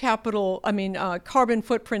huge carbon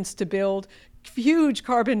footprints to build, huge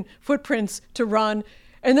carbon footprints to run,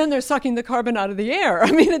 and then they're sucking the carbon out of the air.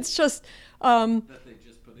 I mean, it's just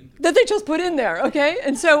that they just put in there, okay?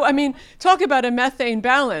 And so, I mean, talk about a methane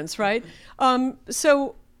balance, right?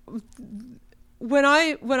 So when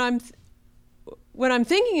I'm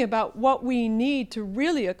thinking about what we need to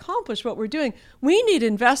really accomplish what we're doing, we need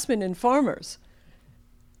investment in farmers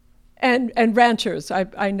and ranchers.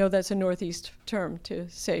 I know that's a Northeast term to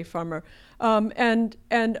say farmer. And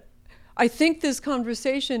I think this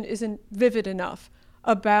conversation isn't vivid enough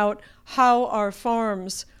about how our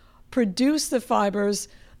farms produce the fibers,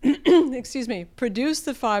 produce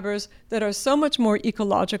the fibers that are so much more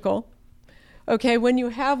ecological. Okay, when you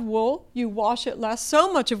have wool, you wash it less.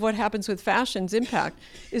 So much of what happens with fashion's impact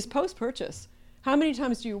is post-purchase. How many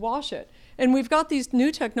times do you wash it? And we've got these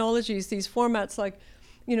new technologies, these formats like,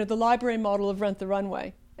 the library model of Rent the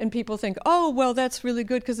Runway. And people think, oh, well, that's really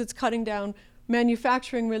good because it's cutting down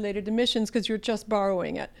manufacturing-related emissions because you're just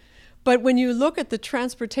borrowing it. But when you look at the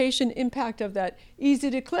transportation impact of that, easy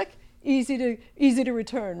to click, easy to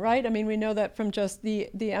return, right? I mean, we know that from just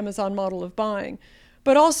the Amazon model of buying.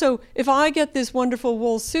 But also, if I get this wonderful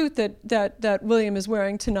wool suit that William is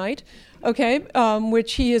wearing tonight, okay,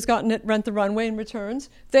 which he has gotten at Rent the Runway and returns,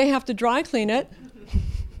 they have to dry clean it.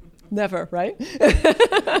 Never, right?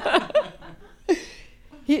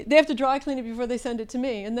 They have to dry clean it before they send it to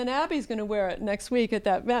me. And then Abby's going to wear it next week at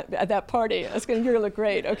that party. You're going to look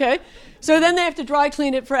great, okay? So then they have to dry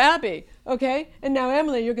clean it for Abby, okay? And now,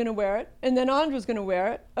 Emily, you're going to wear it. And then Andra's going to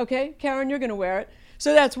wear it, okay? Karen, you're going to wear it.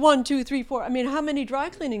 So that's 1, 2, 3, 4. I mean, how many dry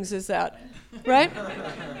cleanings is that, right?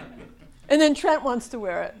 And then Trent wants to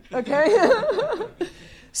wear it, okay?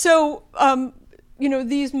 So,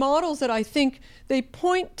 these models that I think they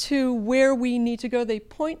point to where we need to go, they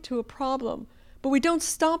point to a problem, but we don't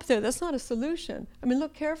stop there. That's not a solution. I mean,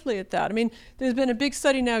 look carefully at that. I mean, there's been a big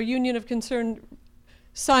study now, Union of Concerned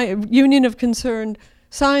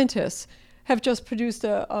Scientists have just produced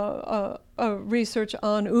a research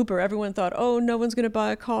on Uber. Everyone thought, oh, no one's going to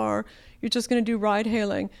buy a car. You're just going to do ride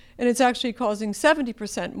hailing. And it's actually causing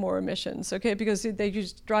 70% more emissions, okay, because they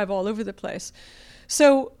just drive all over the place.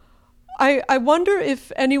 So I wonder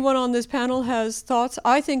if anyone on this panel has thoughts.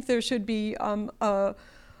 I think there should be a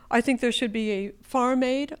farm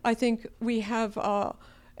aid. I think we have,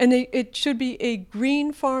 it should be a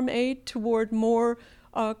green farm aid toward more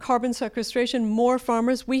carbon sequestration, more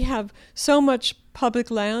farmers. We have so much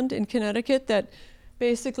public land in Connecticut that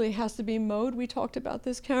basically has to be mowed. We talked about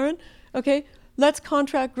this, Karen. Okay, let's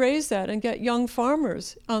contract graze that and get young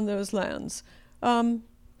farmers on those lands.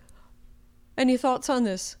 Any thoughts on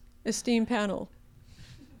this, esteemed panel?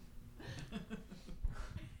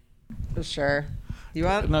 Sure. You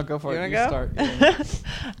want? No, go for it. You go? Start.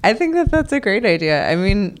 I think that's a great idea. I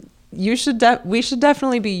mean, we should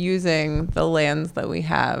definitely be using the lands that we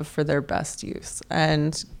have for their best use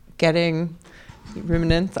and getting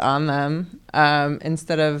ruminants on them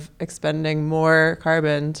instead of expending more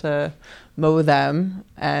carbon to mow them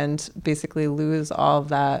and basically lose all of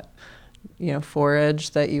that,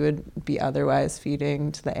 forage that you would be otherwise feeding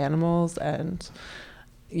to the animals, and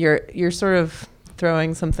you're sort of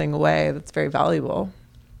throwing something away that's very valuable.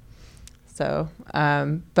 So,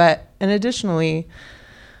 and additionally,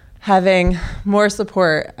 having more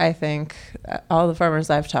support, I think, all the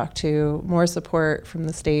farmers I've talked to, more support from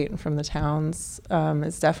the state and from the towns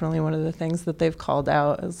is definitely one of the things that they've called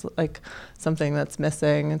out as like something that's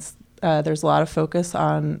missing. There's a lot of focus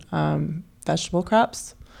on vegetable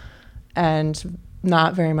crops and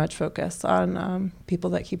not very much focus on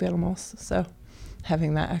people that keep animals. So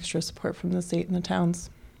having that extra support from the state and the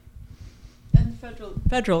towns. And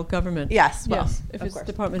federal government. Yes, if it's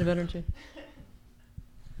Department of Energy.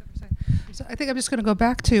 So I think I'm just going to go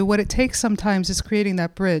back to what it takes sometimes is creating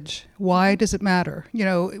that bridge. Why does it matter?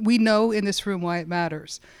 We know in this room why it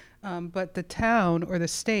matters. But the town or the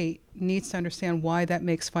state needs to understand why that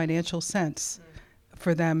makes financial sense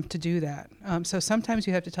for them to do that. So sometimes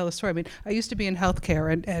you have to tell a story. I mean, I used to be in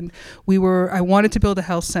healthcare, and I wanted to build a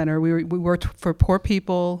health center. We worked for poor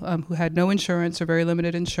people who had no insurance or very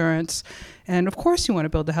limited insurance. And of course you want to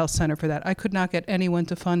build a health center for that. I could not get anyone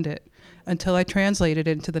to fund it until I translated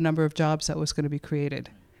it into the number of jobs that was going to be created.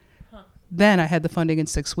 Then I had the funding in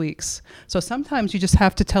 6 weeks. So sometimes you just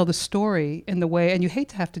have to tell the story in the way, and you hate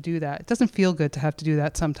to have to do that. It doesn't feel good to have to do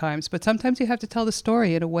that sometimes, but sometimes you have to tell the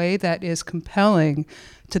story in a way that is compelling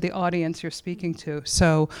to the audience you're speaking to.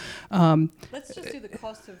 So let's just do the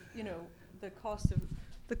cost of,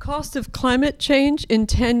 the cost of climate change in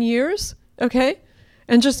 10 years, okay?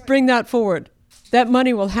 And just bring that forward. That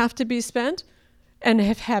money will have to be spent and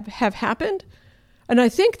have happened. And I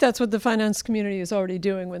think that's what the finance community is already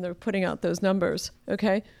doing when they're putting out those numbers,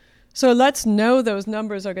 okay? So let's know those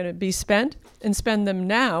numbers are going to be spent and spend them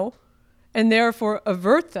now, and therefore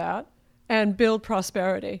avert that and build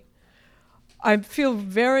prosperity. I feel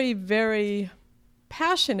very, very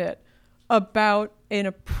passionate about an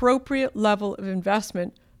appropriate level of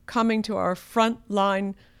investment coming to our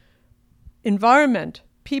frontline environment,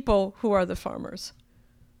 people who are the farmers.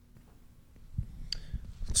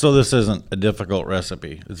 So this isn't a difficult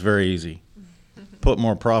recipe. It's very easy. Put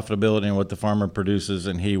more profitability in what the farmer produces,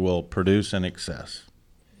 and he will produce in excess.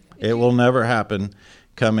 It will never happen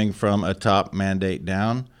coming from a top mandate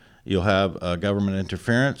down. You'll have government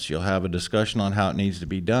interference. You'll have a discussion on how it needs to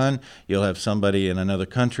be done. You'll have somebody in another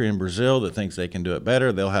country in Brazil that thinks they can do it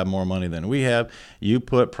better. They'll have more money than we have. You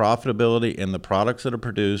put profitability in the products that are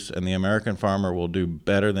produced, and the American farmer will do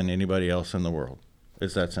better than anybody else in the world.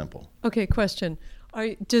 It's that simple. Okay, question.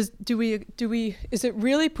 Is it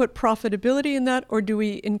really put profitability in that, or do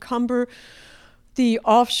we encumber the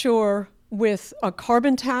offshore with a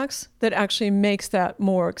carbon tax that actually makes that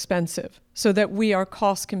more expensive so that we are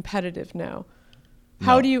cost competitive now? No.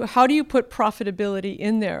 How do you put profitability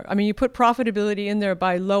in there? I mean, you put profitability in there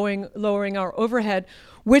by lowering our overhead,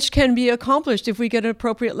 which can be accomplished if we get an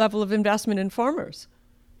appropriate level of investment in farmers.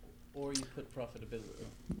 Or you put profitability.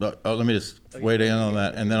 Let me just weigh in on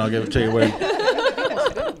that, and then I'll give it to you.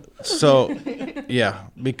 So, yeah,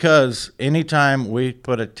 because anytime we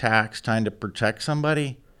put a tax trying to protect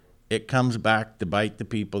somebody, it comes back to bite the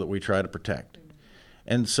people that we try to protect.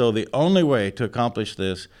 And so the only way to accomplish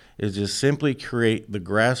this is just simply create the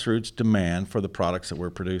grassroots demand for the products that we're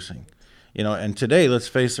producing. And today, let's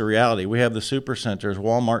face the reality. We have the supercenters.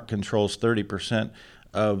 Walmart controls 30%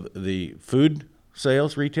 of the food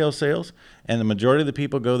sales, retail sales, and the majority of the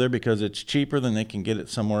people go there because it's cheaper than they can get it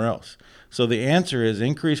somewhere else. So the answer is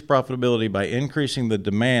increase profitability by increasing the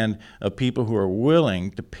demand of people who are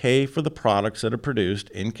willing to pay for the products that are produced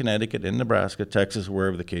in Connecticut, in Nebraska, Texas,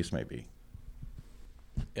 wherever the case may be.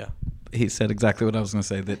 Yeah, he said exactly what I was going to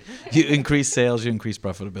say, that you increase sales, you increase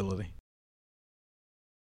profitability.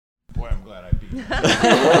 Boy, I'm glad I beat you.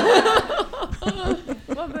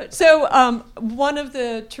 So one of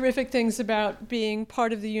the terrific things about being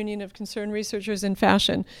part of the Union of Concerned Researchers in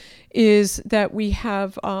Fashion is that we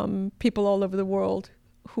have people all over the world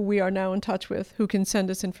who we are now in touch with who can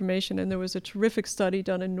send us information. And there was a terrific study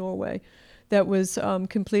done in Norway that was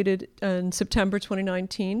completed in September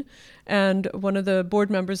 2019. And one of the board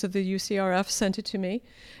members of the UCRF sent it to me.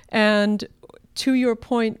 And to your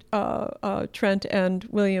point, Trent and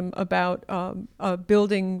William, about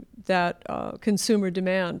building that consumer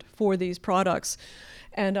demand for these products,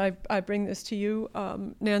 and I bring this to you,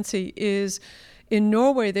 Nancy, is in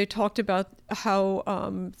Norway they talked about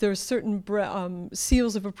how there's certain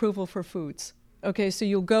seals of approval for foods. Okay, so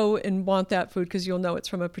you'll go and want that food because you'll know it's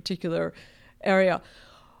from a particular area.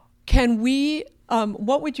 Can we,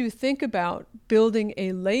 what would you think about building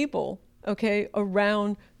a label, okay,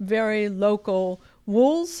 around very local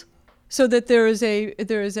wools, so that there is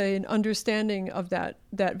an understanding of that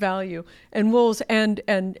value, and wools and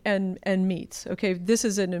meats. Okay, this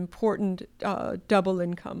is an important double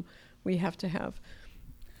income we have to have.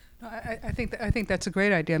 I think that's a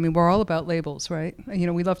great idea. I mean, we're all about labels, right?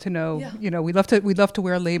 We love to know. Yeah. We love to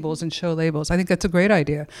wear labels and show labels. I think that's a great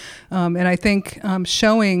idea, and I think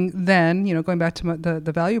showing then, going back to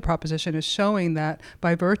the value proposition, is showing that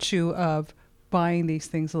by virtue of buying these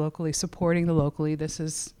things locally, supporting the locally, this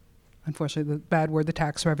is unfortunately the bad word, the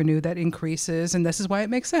tax revenue that increases, and this is why it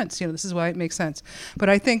makes sense. This is why it makes sense. But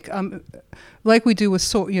I think, like we do with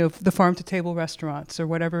the farm to table restaurants or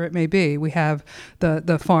whatever it may be, we have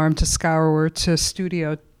the farm to scour to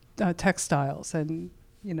studio textiles, and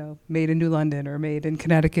made in New London or made in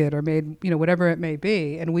Connecticut or made, whatever it may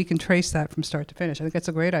be, and we can trace that from start to finish. I think that's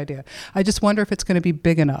a great idea. I just wonder if it's going to be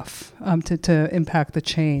big enough to impact the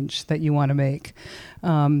change that you want to make.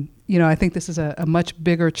 I think this is a much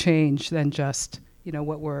bigger change than just,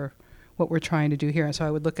 what we're trying to do here. And so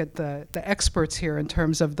I would look at the experts here in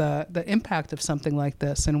terms of the impact of something like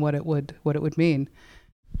this and what it would mean.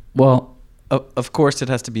 Well, of course it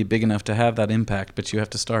has to be big enough to have that impact, but you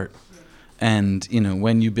have to start. And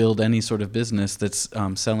when you build any sort of business that's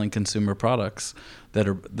selling consumer products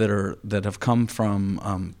that have come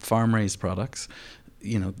from farm-raised products,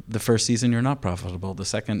 the first season you're not profitable. The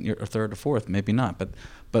second or third or fourth, maybe not.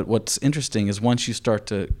 But what's interesting is once you start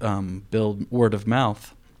to build word of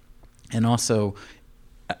mouth, and also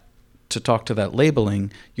to talk to that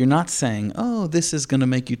labeling, you're not saying, oh, this is going to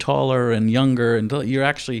make you taller and younger, and you're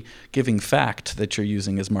actually giving fact that you're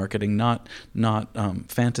using as marketing, not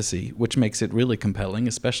fantasy, which makes it really compelling,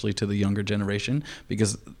 especially to the younger generation,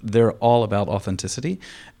 because they're all about authenticity.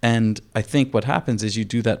 And I think what happens is you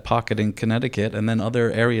do that pocket in Connecticut, and then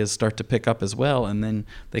other areas start to pick up as well, and then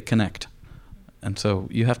they connect. And so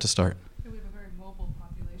you have to start. We have a very mobile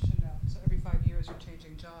population now, so every 5 years you're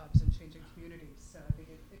changing jobs and changing communities, so I think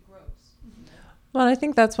it grows. Well, I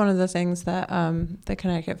think that's one of the things that the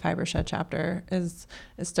Connecticut Fiber Shed chapter is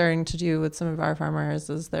starting to do with some of our farmers,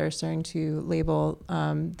 is they're starting to label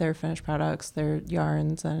their finished products, their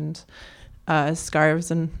yarns and scarves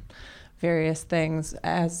and various things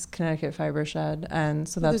as Connecticut Fiber Shed. And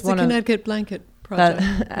so that's one of the Connecticut Blanket Project.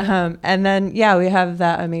 And then, we have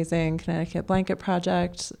that amazing Connecticut Blanket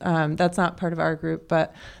Project. That's not part of our group,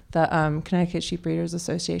 but the Connecticut Sheep Breeders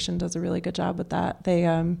Association does a really good job with that. They,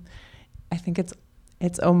 I think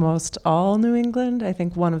it's almost all New England. I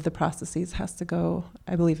think one of the processes has to go,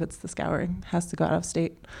 I believe it's the scouring, has to go out of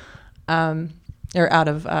state, or out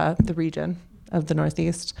of the region of the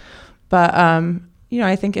Northeast. But,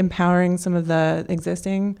 I think empowering some of the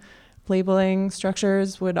existing labeling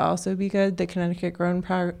structures would also be good. The Connecticut Grown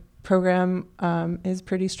program is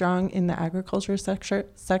pretty strong in the agriculture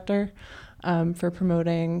sector for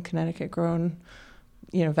promoting Connecticut grown,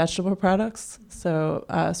 vegetable products. So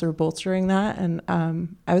sort of bolstering that. And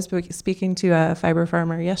I was speaking to a fiber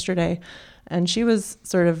farmer yesterday, and she was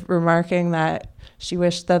sort of remarking that she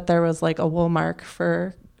wished that there was like a wool mark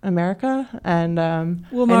for America. And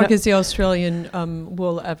Woolmark is the Australian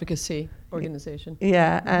wool advocacy. organization.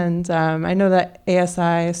 Yeah, and I know that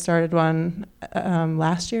ASI started one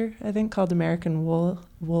last year, I think, called American Wool.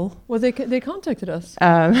 Well, they contacted us.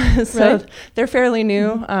 So Right. they're fairly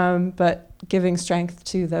new, but giving strength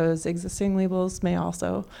to those existing labels may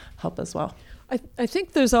also help as well. I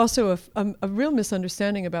think there's also a real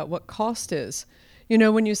misunderstanding about what cost is. You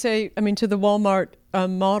know, when you say, I mean, to the Walmart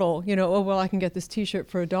model, you know, oh, well, I can get this T-shirt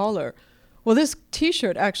for $1. Well, this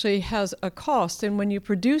T-shirt actually has a cost, and when you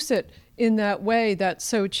produce it in that way that's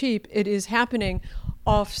so cheap, it is happening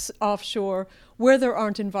offshore, where there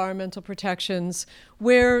aren't environmental protections,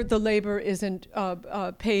 where the labor isn't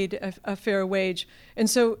paid a fair wage. And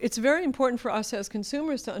so it's very important for us as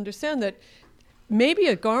consumers to understand that maybe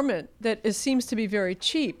a garment that seems to be very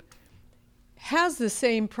cheap has the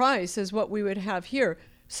same price as what we would have here.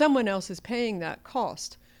 Someone else is paying that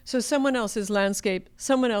cost. So someone else's landscape,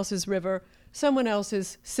 someone else's river, someone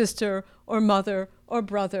else's sister or mother or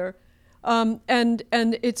brother. And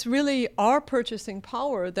it's really our purchasing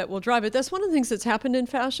power that will drive it. That's one of the things that's happened in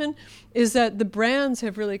fashion, is that the brands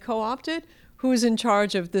have really co-opted who's in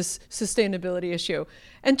charge of this sustainability issue.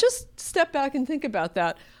 And just step back and think about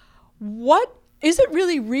that. Is it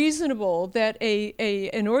really reasonable that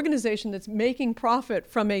an organization that's making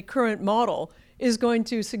profit from a current model is going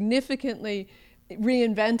to significantly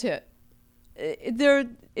reinvent it?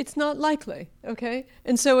 It's not likely, okay?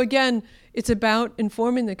 And so again, it's about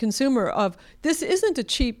informing the consumer of, this isn't a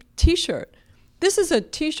cheap T-shirt. This is a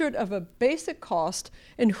T-shirt of a basic cost,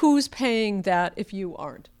 and who's paying that if you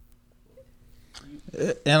aren't?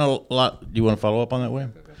 And a lot. Do you want to follow up on that,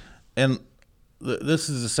 Wayne? And this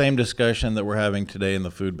is the same discussion that we're having today in the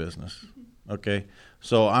food business. Okay,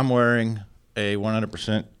 so I'm wearing a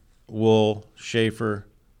 100% wool Schaefer,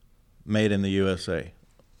 made in the USA.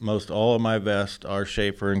 Most all of my vests are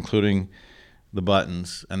Schaefer, including the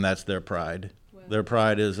buttons, and that's their pride. Wow. Their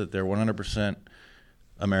pride is that they're 100%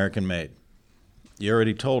 American made. You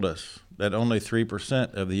already told us that only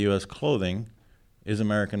 3% of the U.S. clothing is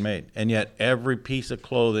American made, and yet every piece of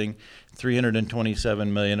clothing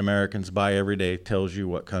 327 million Americans buy every day tells you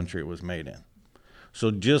what country it was made in.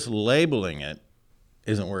 So just labeling it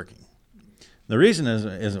isn't working. The reason it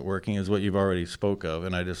isn't working is what you've already spoke of,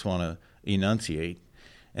 and I just want to enunciate,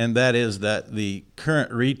 and that is that the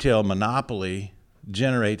current retail monopoly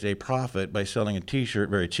generates a profit by selling a T-shirt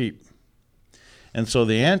very cheap. And so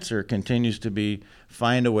the answer continues to be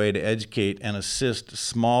find a way to educate and assist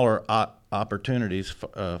smaller opportunities,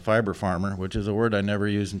 fiber farmer, which is a word I never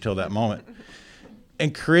used until that moment,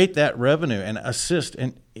 and create that revenue and assist.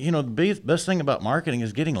 And, you know, the best thing about marketing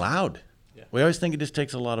is getting loud. Yeah. We always think it just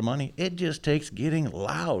takes a lot of money. It just takes getting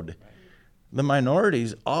loud. Right. The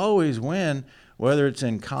minorities always win, whether it's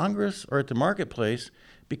in Congress or at the marketplace,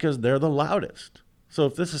 because they're the loudest. So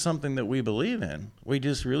if this is something that we believe in, we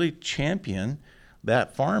just really champion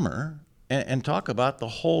that farmer and talk about the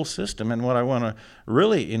whole system. And what I want to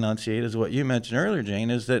really enunciate is what you mentioned earlier, Jane,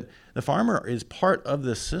 is that the farmer is part of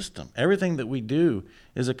the system. Everything that we do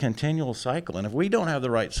is a continual cycle. And if we don't have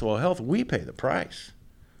the right soil health, we pay the price.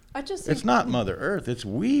 It's not Mother Earth, it's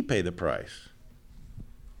we pay the price.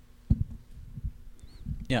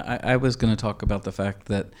 Yeah, I was going to talk about the fact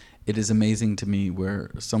that it is amazing to me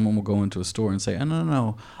where someone will go into a store and say, "Oh,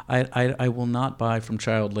 no, I will not buy from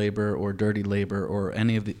child labor or dirty labor or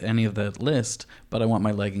any of that list, but I want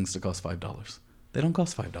my leggings to cost $5." They don't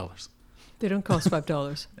cost $5. They don't cost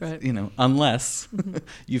 $5, right? You know, unless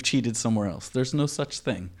you've cheated somewhere else. There's no such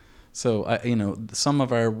thing. So, some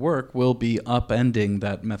of our work will be upending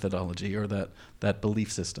that methodology or that belief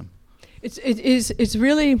system. It's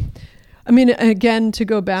really, I mean, again, to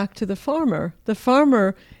go back to the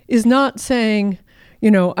farmer is not saying,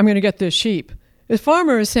 I'm going to get this sheep. The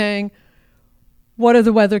farmer is saying, what are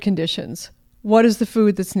the weather conditions? What is the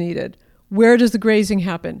food that's needed? Where does the grazing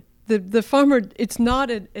happen? The farmer, it's not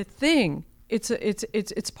a thing.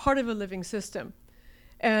 It's part of a living system.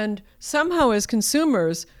 And somehow as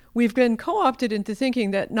consumers, we've been co-opted into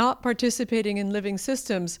thinking that not participating in living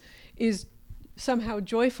systems is somehow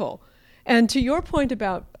joyful. And to your point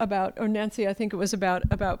about, or Nancy, I think it was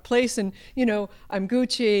about place, and I'm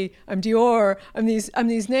Gucci, I'm Dior, I'm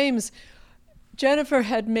these names. Jennifer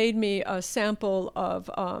had made me a sample of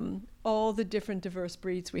all the different diverse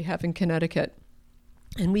breeds we have in Connecticut,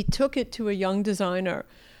 and we took it to a young designer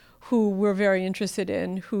who we're very interested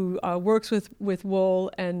in, who works with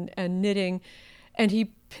wool and knitting, and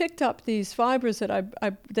he picked up these fibers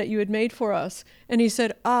that you had made for us, and he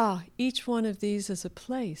said, each one of these is a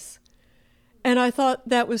place. And I thought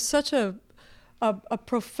that was such a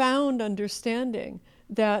profound understanding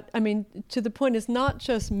that, I mean, to the point, it's not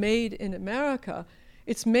just made in America,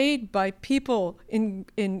 It's made by people in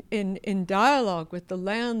dialogue with the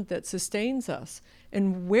land that sustains us.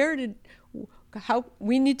 And how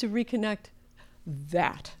we need to reconnect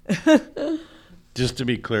that. Just to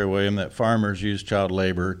be clear, William, that farmers use child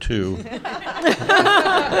labor too.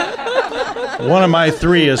 One of my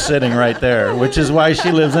 3 is sitting right there, which is why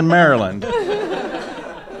she lives in Maryland.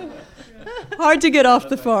 Hard to get off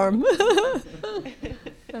the farm.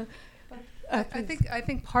 I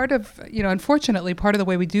think part of, unfortunately, part of the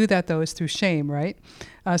way we do that, though, is through shame, right?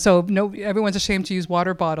 So everyone's ashamed to use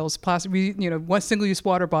water bottles, single-use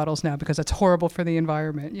water bottles now because that's horrible for the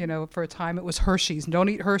environment. For a time it was Hershey's. Don't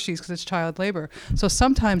eat Hershey's because it's child labor. So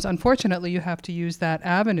sometimes, unfortunately, you have to use that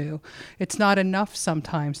avenue. It's not enough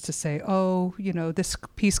sometimes to say, this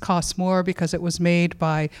piece costs more because it was made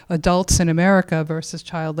by adults in America versus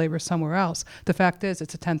child labor somewhere else. The fact is,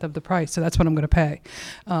 it's 1/10 of the price, so that's what I'm going to pay.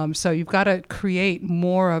 So you've got to create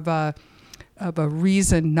more of a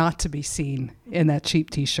reason not to be seen in that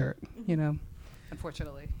cheap T-shirt,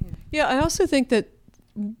 unfortunately. Yeah, I also think that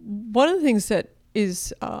one of the things that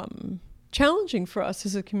is challenging for us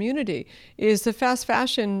as a community is the fast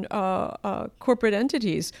fashion corporate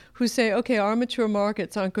entities who say, okay, our mature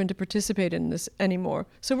markets aren't going to participate in this anymore,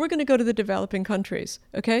 so we're going to go to the developing countries,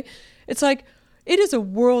 okay? It's like, it is a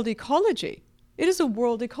world ecology. It is a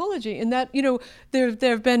world ecology in that, there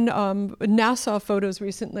have been NASA photos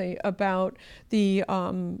recently about the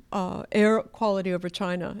air quality over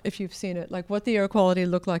China, if you've seen it, like what the air quality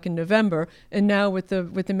looked like in November, and now with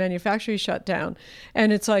the manufacturing shutdown.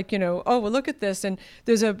 And it's like, oh, well, look at this. And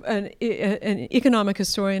there's an economic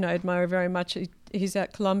historian I admire very much. He's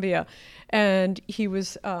at Columbia, and he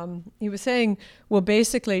was saying, well,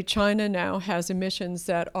 basically, China now has emissions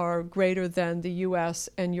that are greater than the U.S.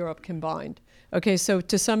 and Europe combined. Okay, so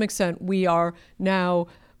to some extent, we are now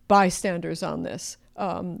bystanders on this.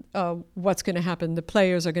 What's going to happen? The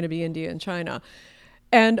players are going to be India and China.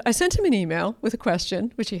 And I sent him an email with a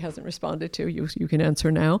question, which he hasn't responded to. You can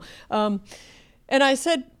answer now. And I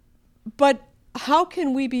said, but how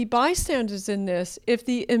can we be bystanders in this if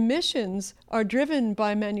the emissions are driven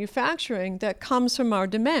by manufacturing that comes from our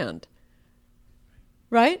demand?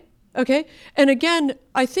 Right? Okay. And again,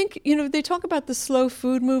 I think, they talk about the slow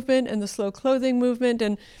food movement and the slow clothing movement,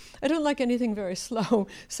 and I don't like anything very slow,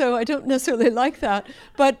 so I don't necessarily like that.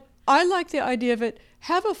 But I like the idea of it,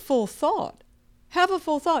 have a full thought. Have a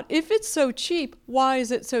full thought. If it's so cheap, why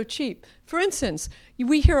is it so cheap? For instance,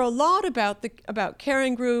 we hear a lot about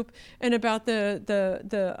Caring Group and about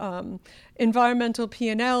the environmental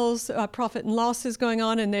P&Ls, profit and losses going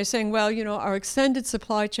on, and they're saying, well, our extended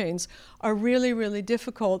supply chains are really, really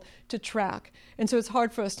difficult to track, and so it's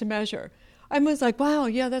hard for us to measure. I was like, wow,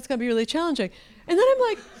 yeah, that's going to be really challenging. And then I'm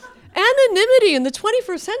like, anonymity in the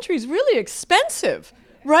 21st century is really expensive.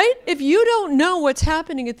 Right? If you don't know what's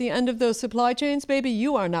happening at the end of those supply chains, baby,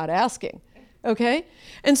 you are not asking. Okay?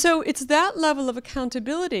 And so it's that level of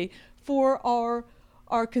accountability for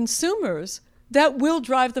our consumers that will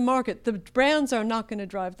drive the market. The brands are not going to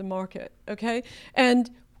drive the market. Okay?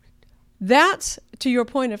 And that's, to your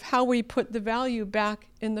point of how we put the value back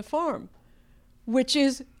in the farm, which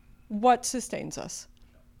is what sustains us.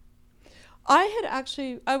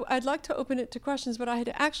 I'd like to open it to questions, but I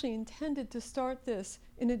had actually intended to start this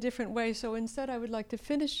in a different way. So instead, I would like to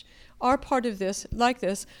finish our part of this like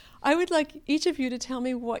this. I would like each of you to tell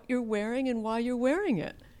me what you're wearing and why you're wearing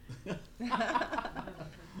it.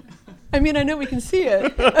 I mean, I know we can see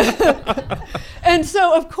it. And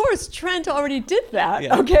so, of course, Trent already did that.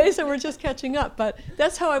 Yeah. Okay, so we're just catching up. But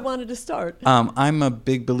that's how I wanted to start. I'm a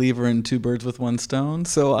big believer in 2 birds with 1 stone.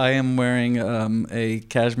 So I am wearing a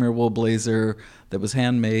cashmere wool blazer that was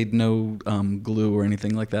handmade, no glue or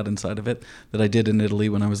anything like that inside of it, that I did in Italy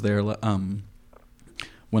when I was there.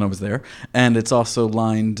 And it's also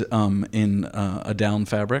lined in a down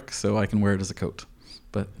fabric, so I can wear it as a coat.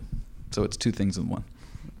 So it's 2 things in one.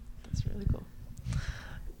 That's really cool.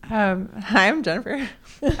 Hi, I'm Jennifer.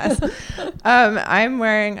 I'm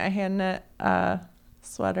wearing a hand knit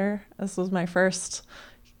sweater. This was my first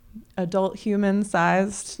adult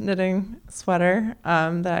human-sized knitting sweater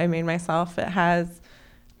that I made myself. It has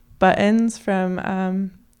buttons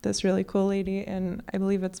from this really cool lady in, I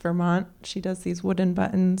believe it's Vermont. She does these wooden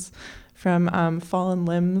buttons from fallen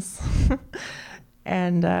limbs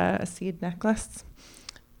and a seed necklace.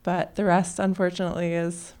 But the rest, unfortunately,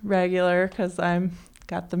 is regular because I'm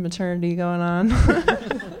got the maternity going on.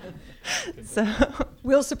 So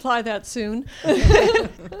we'll supply that soon.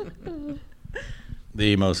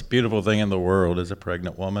 The most beautiful thing in the world is a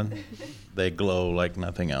pregnant woman. They glow like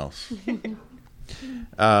nothing else.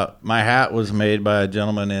 My hat was made by a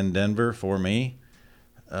gentleman in Denver for me.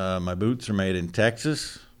 My boots are made in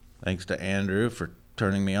Texas, thanks to Andrew for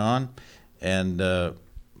turning me on. And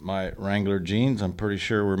my Wrangler jeans, I'm pretty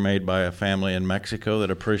sure, were made by a family in Mexico that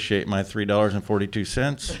appreciate my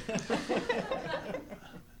 $3.42.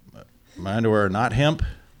 My underwear are not hemp.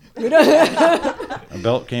 A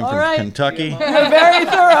belt came from Kentucky.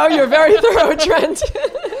 You're very thorough, Trent.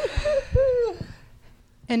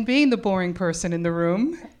 And being the boring person in the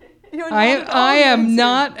room, You're I am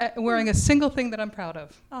not wearing a single thing that I'm proud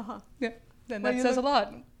of. Uh-huh. Yeah, and that says a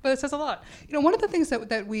lot. But it says a lot. You know, one of the things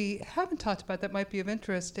that we haven't talked about that might be of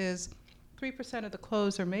interest is 3% of the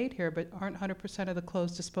clothes are made here, but aren't 100% of the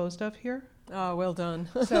clothes disposed of here? Oh, well done.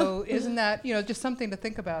 So isn't that, you know, just something to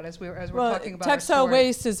think about as we're talking about textile our story.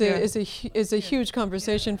 waste is a huge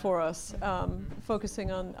conversation for us, focusing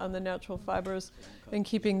on the natural fibers and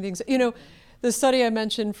keeping things. You know, the study I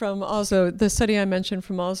mentioned from Oslo,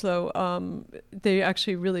 they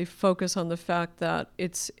actually really focus on the fact that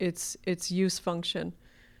it's use function,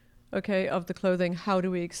 okay, of the clothing. How do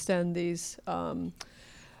we extend these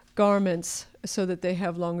garments so that they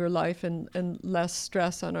have longer life and less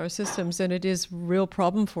stress on our systems? And it is a real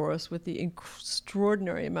problem for us with the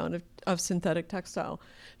extraordinary amount of synthetic textile,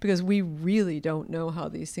 because we really don't know how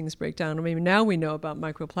these things break down. I mean, now we know about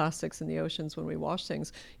microplastics in the oceans when we wash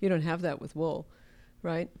things. You don't have that with wool,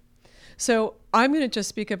 right? So I'm going to just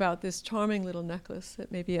speak about this charming little necklace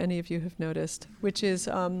that maybe any of you have noticed, which is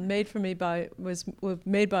made by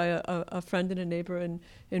a friend and a neighbor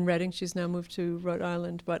in Reading. She's now moved to Rhode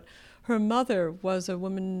Island, but her mother was a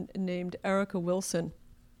woman named Erica Wilson.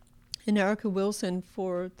 And Erica Wilson,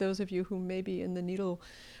 for those of you who may be in the needle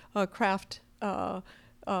craft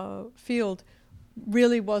field,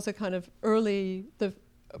 really was a kind of early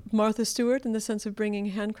Martha Stewart in the sense of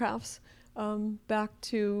bringing handcrafts back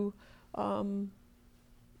to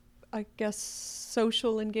I guess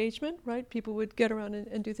social engagement, right? People would get around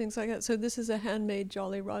and do things like that. So this is a handmade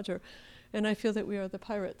Jolly Roger, and I feel that we are the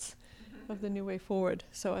pirates of the new way forward.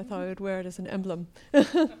 So I thought I would wear it as an emblem.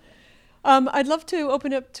 I'd love to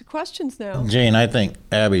open up to questions now. Jane, I think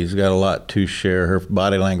Abby's got a lot to share. Her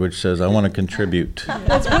body language says, I want to contribute.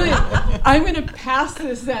 That's brilliant. I'm going to pass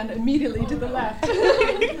this then immediately to the left.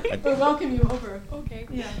 Or welcome you over. Okay.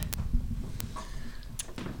 Yeah.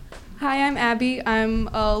 Hi, I'm Abby. I'm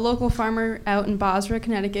a local farmer out in Basra,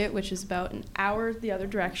 Connecticut, which is about an hour the other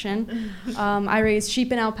direction. I raise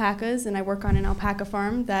sheep and alpacas, and I work on an alpaca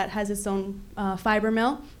farm that has its own fiber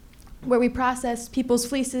mill where we process people's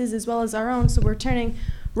fleeces as well as our own. So we're turning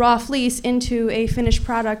raw fleece into a finished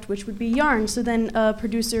product, which would be yarn. So then a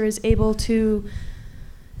producer is able to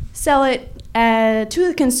sell it to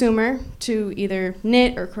the consumer to either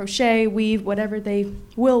knit or crochet, weave, whatever they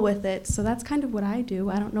will with it. So that's kind of what I do.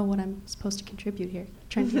 I don't know what I'm supposed to contribute here.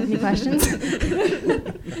 Trying to have any questions?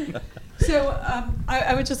 So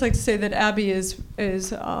I would just like to say that Abby is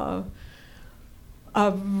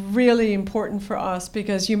really important for us,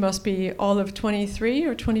 because you must be all of 23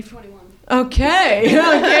 or 24? 21.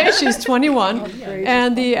 Okay, she's 21.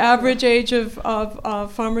 And the average age of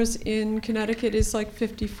farmers in Connecticut is like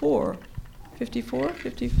 54. 54,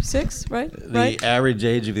 56, right? The average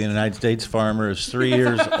age of the United States farmer is 3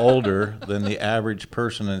 years older than the average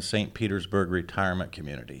person in St. Petersburg retirement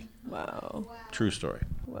community. Wow. True story.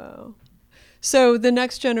 Wow. So the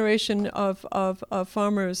next generation of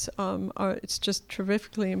farmers, it's just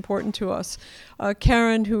terrifically important to us.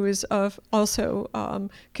 Karen, who is also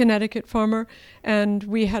Connecticut farmer, and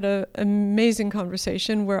we had an amazing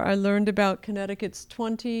conversation where I learned about Connecticut's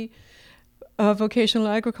 20 vocational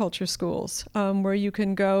agriculture schools, where you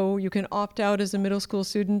can opt out as a middle school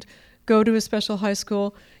student, go to a special high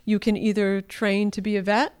school. You can either train to be a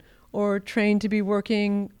vet or train to be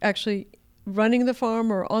working, actually running the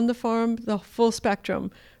farm or on the farm, the full spectrum,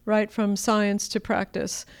 right, from science to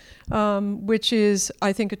practice, which is,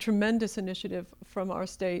 I think, a tremendous initiative from our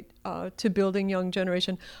state to building young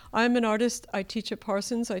generation. I'm an artist. I teach at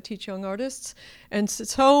Parsons. I teach young artists. And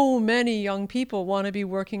so many young people want to be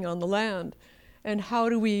working on the land. And how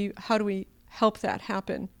do we help that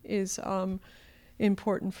happen is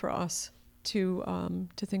important for us to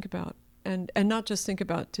think about, and not just think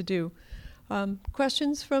about, to do.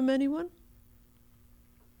 Questions from anyone?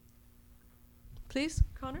 Please,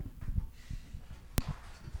 Connor.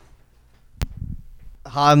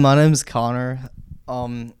 Hi, my name's Connor.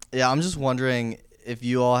 I'm just wondering if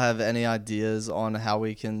you all have any ideas on how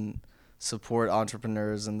we can support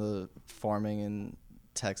entrepreneurs in the farming and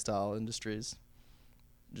textile industries,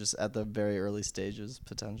 just at the very early stages,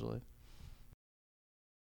 potentially.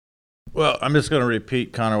 Well, I'm just going to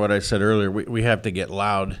repeat, Connor, what I said earlier. We have to get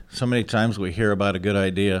loud. So many times we hear about a good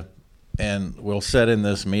idea, and we'll sit in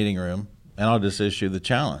this meeting room and I'll just issue the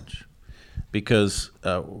challenge, because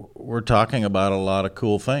we're talking about a lot of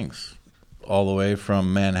cool things, all the way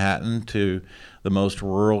from Manhattan to the most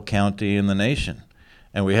rural county in the nation.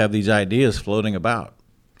 And we have these ideas floating about.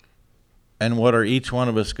 And what are each one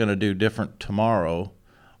of us going to do different tomorrow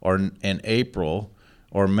or in April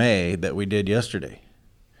or May that we did yesterday?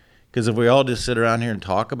 Because if we all just sit around here and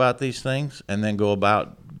talk about these things and then go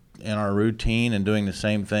about in our routine and doing the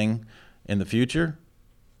same thing in the future,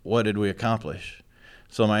 what did we accomplish?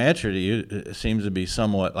 So my answer to you seems to be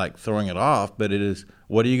somewhat like throwing it off, but it is,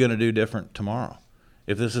 what are you going to do different tomorrow?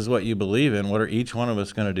 If this is what you believe in, what are each one of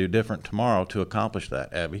us going to do different tomorrow to accomplish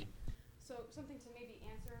that, Abby? So something to maybe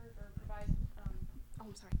answer or provide,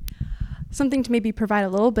 something to maybe provide a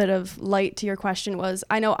little bit of light to your question was,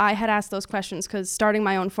 I know I had asked those questions because starting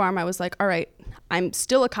my own farm, I was like, all right, I'm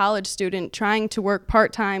still a college student trying to work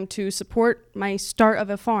part-time to support my start of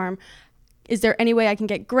a farm. Is there any way I can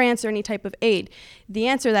get grants or any type of aid? The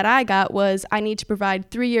answer that I got was I need to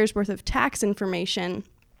provide 3 years worth of tax information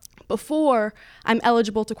before I'm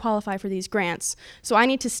eligible to qualify for these grants. So I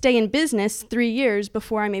need to stay in business 3 years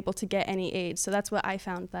before I'm able to get any aid. So that's what I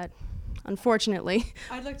found, that unfortunately.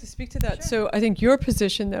 I'd like to speak to that. Sure. So I think your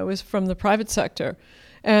position, though, is from the private sector,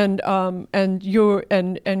 and the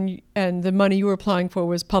money you were applying for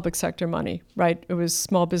was public sector money, right? It was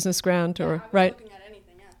small business grant, or right?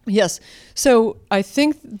 Yes. So I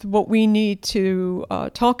think what we need to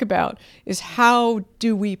talk about is, how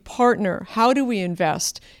do we partner? How do we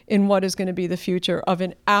invest in what is going to be the future of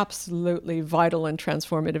an absolutely vital and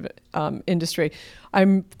transformative industry?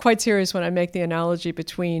 I'm quite serious when I make the analogy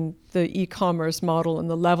between the e-commerce model and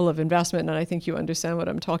the level of investment, and I think you understand what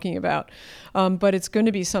I'm talking about. But it's going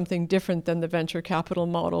to be something different than the venture capital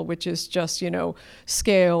model, which is just,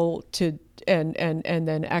 scale to and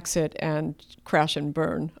then exit and crash and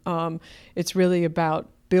burn. It's really about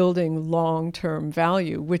building long-term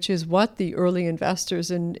value, which is what the early investors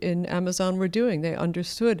in Amazon were doing. They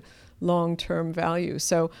understood long-term value.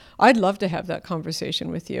 So I'd love to have that conversation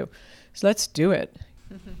with you. So let's do it.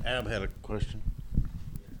 Ab had a question.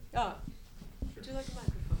 Would you like a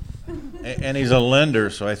microphone? And he's a lender,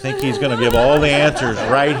 so I think he's going to give all the answers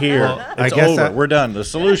right here. Well, it's over. We're done. The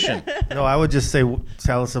solution. No, I would just say,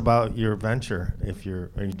 tell us about your venture.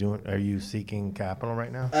 Are you seeking capital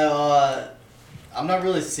right now? I'm not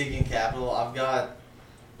really seeking capital. I've got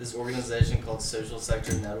this organization called Social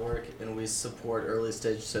Sector Network, and we support early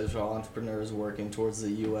stage social entrepreneurs working towards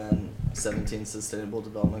the UN 17 Sustainable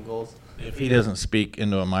Development Goals. If he doesn't speak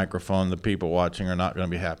into a microphone, the people watching are not going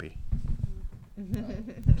to be happy.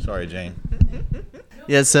 Sorry, Jane.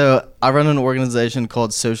 Yeah, so I run an organization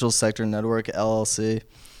called Social Sector Network, LLC,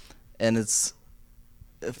 and it's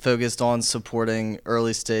focused on supporting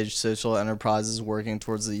early stage social enterprises working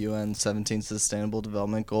towards the UN 17 Sustainable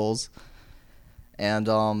Development Goals. And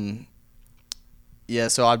so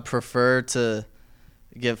I'd prefer to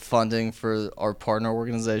get funding for our partner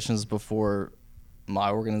organizations before my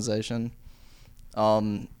organization.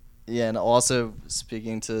 And also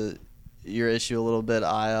speaking to your issue a little bit,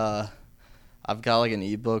 I've got like an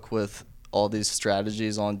ebook with all these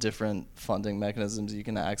strategies on different funding mechanisms you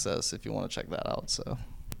can access if you want to check that out. So,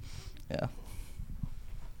 yeah.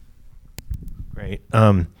 Great.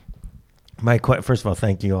 First of all,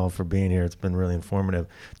 thank you all for being here. It's been really informative.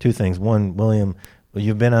 Two things. One, William,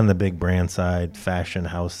 you've been on the big brand side, fashion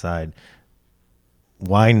house side.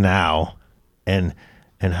 Why now? And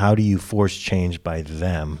how do you force change by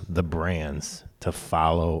them, the brands, to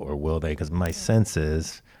follow, or will they? Because my sense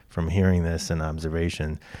is, from hearing this and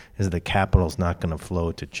observation, is the capital's not going to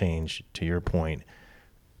flow to change, to your point,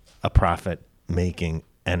 a profit-making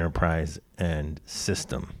enterprise and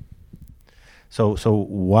system. So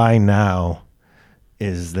why now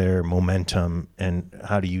is there momentum, and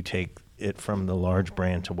how do you take it from the large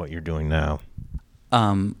brand to what you're doing now?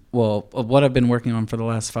 Well, what I've been working on for the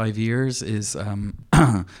last 5 years is,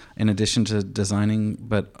 in addition to designing,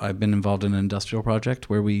 but I've been involved in an industrial project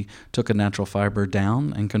where we took a natural fiber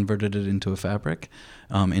down and converted it into a fabric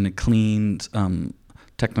in a clean,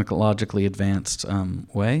 technologically advanced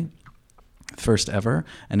way. First ever,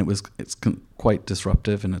 and it's quite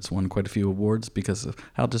disruptive, and it's won quite a few awards because of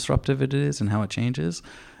how disruptive it is and how it changes.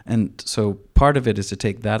 And so part of it is to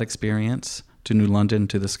take that experience to New London,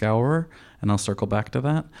 to the Scourer, and I'll circle back to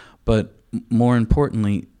that. But more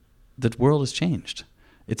importantly, the world has changed.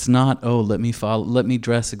 It's not, oh, let me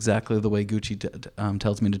dress exactly the way Gucci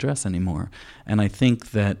tells me to dress anymore. And I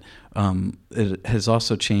think that it has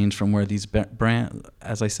also changed from where these brands,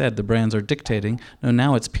 as I said, the brands are dictating. No,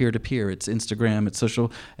 now it's peer-to-peer. It's Instagram. It's social.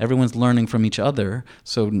 Everyone's learning from each other.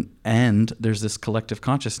 And there's this collective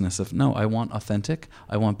consciousness of, no, I want authentic.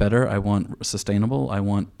 I want better. I want sustainable. I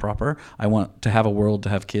want proper. I want to have a world to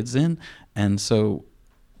have kids in. And so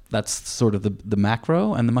that's sort of the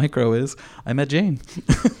macro, and the micro is I met Jane.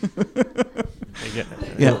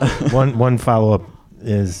 Yeah. One follow-up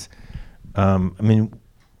is, let's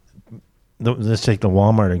take the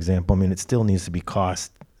Walmart example. I mean, it still needs to be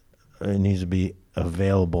it needs to be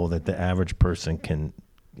available that the average person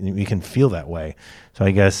we can feel that way. So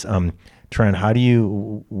I guess, Trent, how do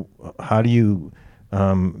you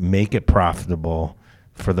make it profitable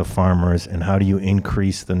for the farmers, and how do you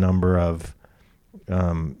increase the number of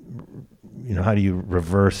how do you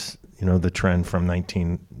reverse, the trend from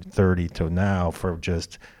 1930 to now for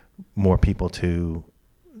just more people to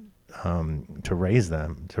raise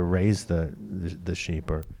the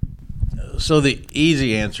sheep? So the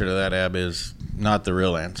easy answer to that, Ab, is not the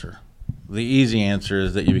real answer. The easy answer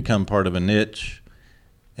is that you become part of a niche,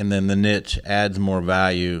 and then the niche adds more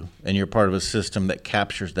value, and you're part of a system that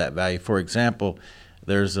captures that value. For example,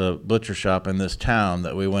 there's a butcher shop in this town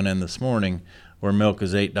that we went in this morning where milk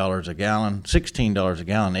is $8 a gallon, $16 a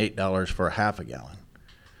gallon, $8 for a half a gallon.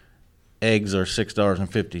 Eggs are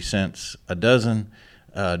 $6.50 a dozen.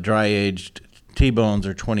 Dry-aged T-bones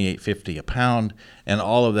are $28.50 a pound. And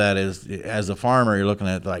all of that is, as a farmer, you're looking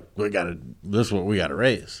at like, this is what we got to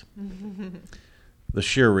raise. The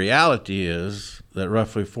sheer reality is that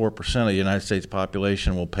roughly 4% of the United States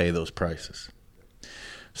population will pay those prices.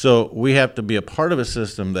 So we have to be a part of a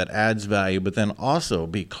system that adds value, but then also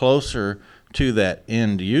be closer to that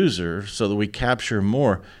end user so that we capture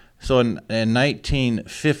more. So in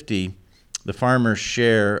 1950, the farmer's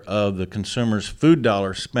share of the consumer's food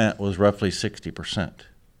dollar spent was roughly 60%.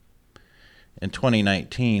 In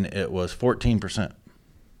 2019, it was 14%.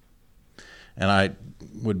 And I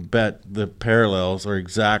would bet the parallels are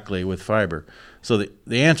exactly with fiber. So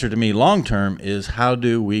the answer to me long-term is, how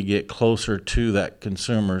do we get closer to that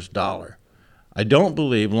consumer's dollar? I don't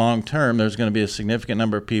believe long-term there's going to be a significant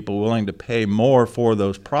number of people willing to pay more for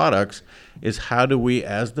those products. Is how do we,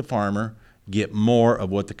 as the farmer, get more of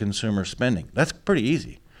what the consumer's spending? That's pretty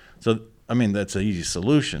easy. So, that's an easy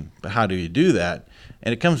solution, but how do you do that?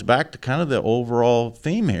 And it comes back to kind of the overall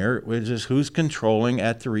theme here, which is who's controlling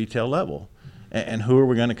at the retail level, and who are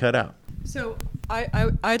we going to cut out? So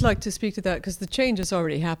I'd like to speak to that, because the change is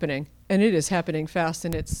already happening, and it is happening fast,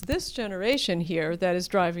 and it's this generation here that is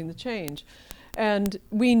driving the change. And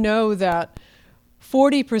we know that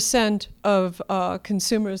 40% of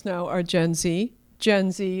consumers now are Gen Z.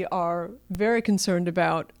 Gen Z are very concerned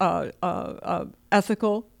about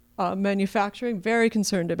ethical manufacturing, very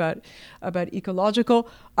concerned about ecological.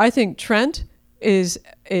 I think Trent is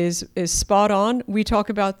spot on. We talk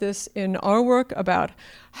about this in our work about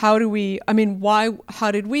how did we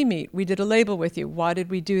meet? We did a label with you. Why did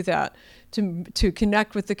we do that? To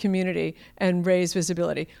connect with the community and raise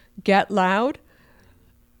visibility. Get loud,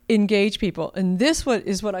 engage people. And this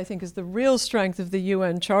is what I think is the real strength of the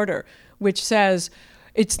UN Charter, which says,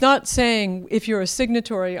 it's not saying if you're a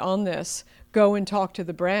signatory on this, go and talk to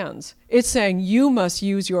the brands. It's saying you must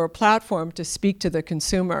use your platform to speak to the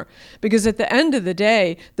consumer. Because at the end of the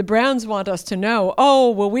day, the brands want us to know,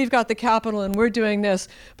 we've got the capital and we're doing this.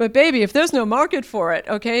 But baby, if there's no market for it,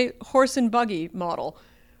 okay, horse and buggy model,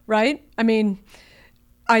 right?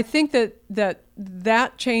 I think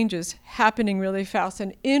that change is happening really fast.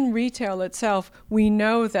 And in retail itself, we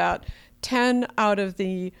know that 10 out of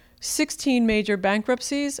the 16 major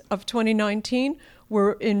bankruptcies of 2019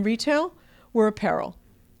 were in retail, were apparel.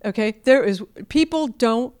 Okay, people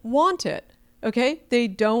don't want it. Okay, they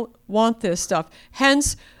don't want this stuff.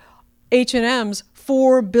 Hence, H&M's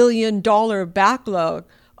 $4 billion backlog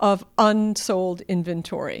of unsold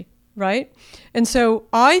inventory, right? And so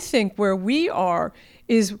I think where we are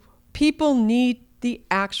is people need the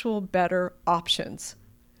actual better options.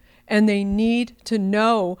 And they need to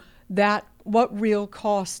know that what real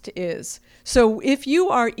cost is. So if you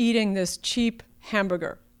are eating this cheap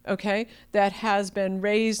hamburger, okay, that has been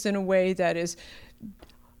raised in a way that is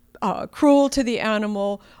cruel to the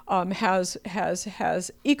animal,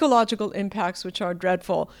 has ecological impacts which are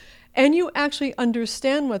dreadful, and you actually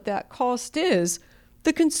understand what that cost is,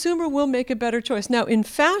 the consumer will make a better choice. Now, in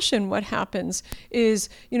fashion, what happens is,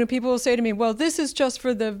 people will say to me, well, this is just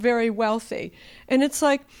for the very wealthy. And it's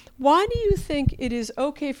like, why do you think it is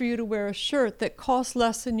okay for you to wear a shirt that costs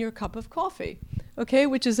less than your cup of coffee? Okay,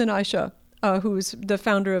 which is an Aisha who's the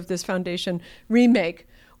founder of this foundation, Remake,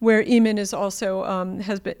 where Eamon is also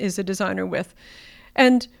is a designer with.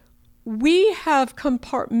 And we have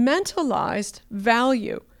compartmentalized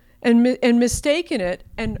value and mistaken it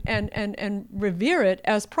and revere it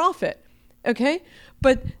as profit, okay?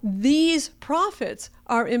 But these profits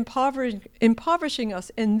are impoverishing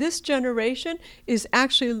us, and this generation is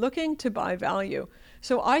actually looking to buy value.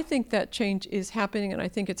 So I think that change is happening, and I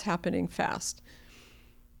think it's happening fast.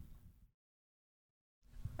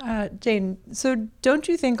 Jane, so don't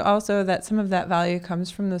you think also that some of that value comes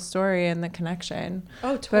from the story and the connection?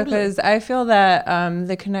 Oh, totally. Because I feel that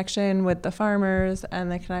the connection with the farmers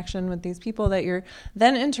and the connection with these people that you're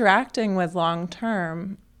then interacting with long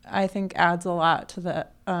term, I think adds a lot to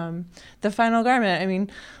the final garment. I mean,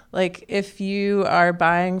 like if you are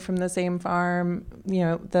buying from the same farm, you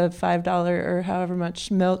know, the $5 or however much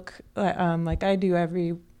milk, like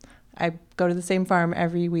I go to the same farm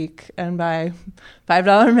every week and buy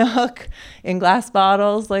 $5 milk in glass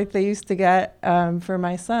bottles like they used to get for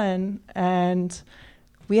my son. And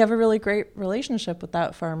we have a really great relationship with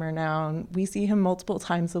that farmer now. And we see him multiple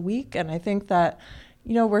times a week. And I think that,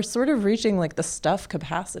 you know, we're sort of reaching like the stuff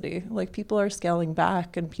capacity. Like people are scaling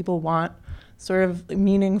back and people want sort of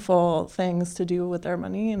meaningful things to do with their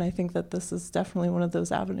money. And I think that this is definitely one of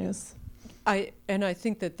those avenues. I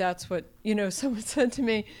think that that's what, you know, someone said to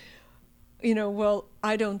me, you know, well,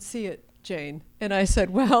 I don't see it, Jane. And I said,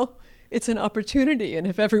 well, it's an opportunity. And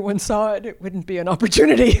if everyone saw it, it wouldn't be an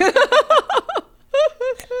opportunity.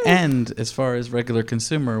 And as far as regular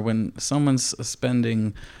consumer, when someone's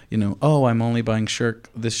spending, you know, oh, I'm only buying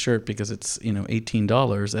this shirt because it's, you know,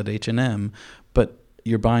 $18 at H&M, but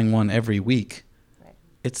you're buying one every week, right.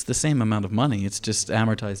 It's the same amount of money. It's just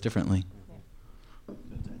amortized differently.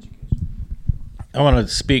 I want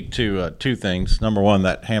to speak to two things. Number one,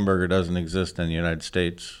 that hamburger doesn't exist in the United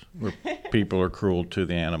States where people are cruel to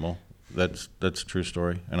the animal. That's a true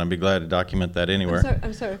story, and I'd be glad to document that anywhere.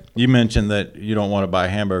 I'm sorry. You mentioned that you don't want to buy a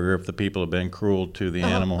hamburger if the people have been cruel to the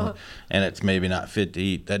animal and it's maybe not fit to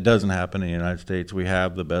eat. That doesn't happen in the United States. We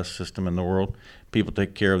have the best system in the world. People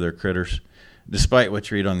take care of their critters, despite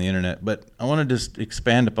what you read on the internet. But I want to just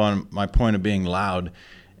expand upon my point of being loud,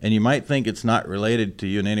 and you might think it's not related to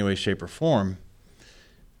you in any way, shape, or form,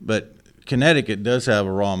 but Connecticut does have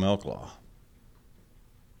a raw milk law.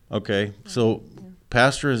 Okay, so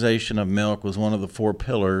pasteurization of milk was one of the 4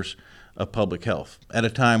 pillars of public health at a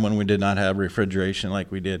time when we did not have refrigeration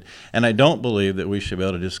like we did. And I don't believe that we should be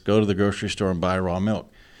able to just go to the grocery store and buy raw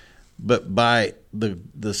milk. But by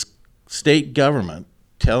the state government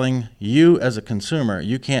telling you as a consumer,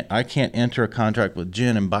 I can't enter a contract with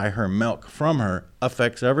Jen and buy her milk from her,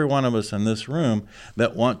 affects every one of us in this room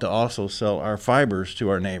that want to also sell our fibers to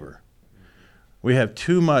our neighbor. We have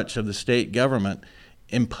too much of the state government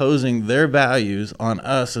imposing their values on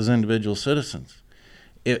us as individual citizens.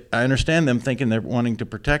 I understand them thinking they're wanting to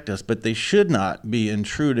protect us, but they should not be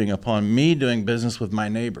intruding upon me doing business with my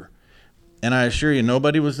neighbor. And I assure you,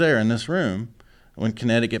 nobody was there in this room when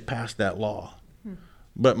Connecticut passed that law.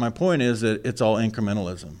 But my point is that it's all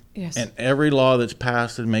incrementalism. Yes. And every law that's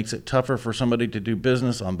passed, it makes it tougher for somebody to do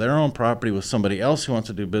business on their own property with somebody else who wants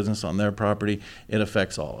to do business on their property. It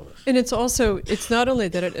affects all of us. And it's not only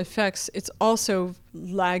that it affects, it's also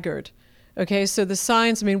laggard. Okay, so the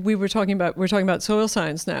science, I mean, we're talking about soil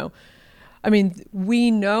science now. I mean,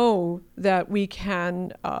 we know that we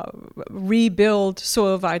can rebuild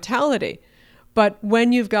soil vitality, but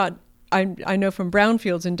when you've got, I know from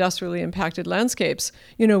brownfields, industrially impacted landscapes,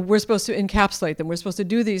 you know, we're supposed to encapsulate them. We're supposed to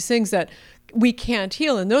do these things that we can't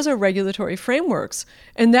heal, and those are regulatory frameworks.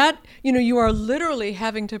 And that, you know, you are literally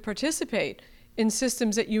having to participate in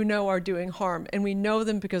systems that you know are doing harm. And we know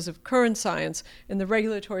them because of current science, and the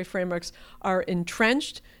regulatory frameworks are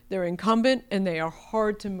entrenched, they're incumbent, and they are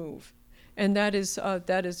hard to move. And that is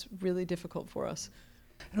really difficult for us.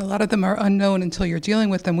 And a lot of them are unknown until you're dealing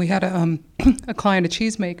with them. We had a client, a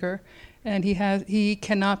cheesemaker, and he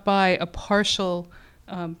cannot buy a partial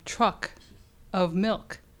truck of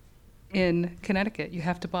milk in Connecticut. You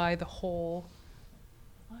have to buy the whole.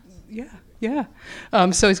 Yeah.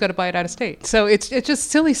 So he's got to buy it out of state. So it's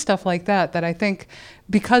just silly stuff like that I think,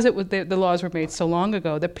 because the laws were made so long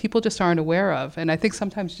ago, that people just aren't aware of. And I think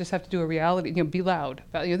sometimes you just have to do a reality, you know, be loud.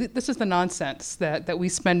 This is the nonsense that we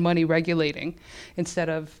spend money regulating instead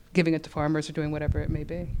of giving it to farmers or doing whatever it may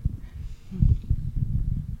be.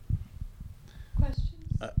 Questions?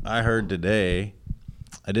 I heard today,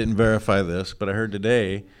 I didn't verify this, but I heard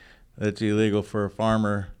today that it's illegal for a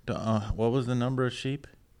farmer to, what was the number of sheep?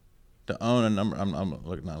 To own a number, I'm not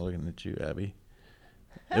looking at you, Abby.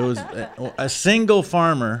 It was a single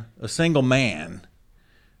farmer, a single man,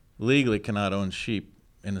 legally cannot own sheep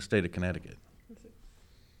in the state of Connecticut.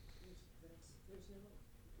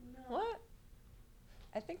 What?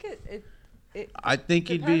 I think it I think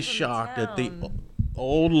you'd be depends on the shocked at the town.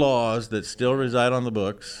 old laws that still reside on the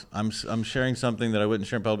books. I'm sharing something that I wouldn't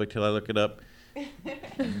share in public till I look it up.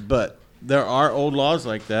 But there are old laws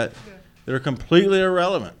like that that are completely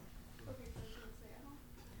irrelevant.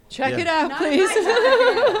 Check Yeah. it out, please.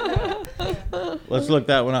 Let's look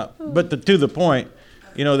that one up. But to the point,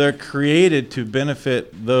 they're created to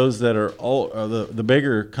benefit those that are the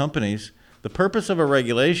bigger companies. The purpose of a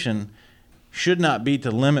regulation should not be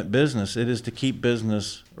to limit business. It is to keep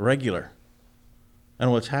business regular.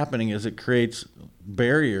 And what's happening is it creates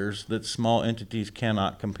barriers that small entities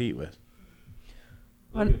cannot compete with.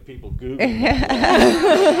 Look at people Googling.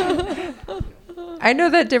 I know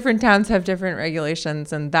that different towns have different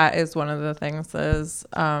regulations, and that is one of the things that is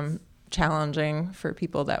challenging for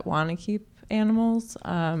people that want to keep animals.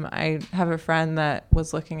 I have a friend that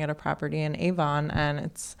was looking at a property in Avon, and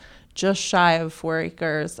it's just shy of 4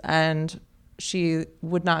 acres, and she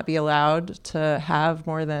would not be allowed to have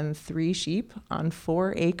more than 3 sheep on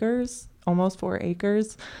 4 acres, almost 4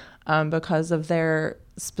 acres, because of their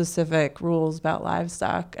specific rules about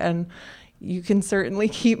livestock. And you can certainly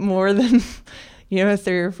keep more than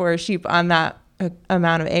 3 or 4 sheep on that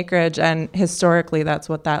amount of acreage, and historically that's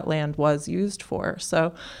what that land was used for.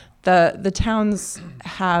 So the towns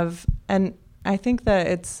have, and I think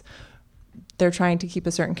that they're trying to keep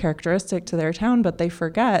a certain characteristic to their town, but they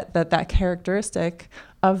forget that characteristic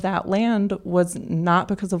of that land was not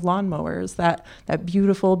because of lawnmowers. That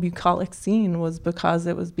beautiful bucolic scene was because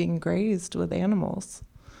it was being grazed with animals.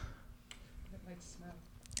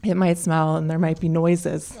 It might smell, and there might be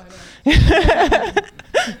noises.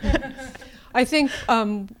 I think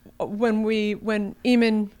when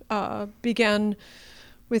Eamon began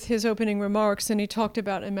with his opening remarks and he talked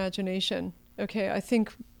about imagination, I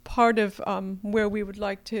think part of where we would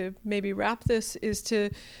like to maybe wrap this is to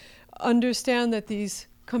understand that these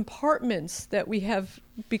compartments that we have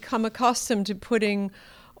become accustomed to putting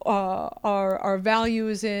our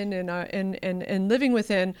values in and living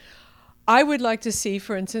within, I would like to see,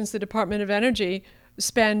 for instance, the Department of Energy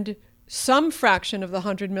spend some fraction of the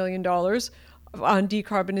 $100 million on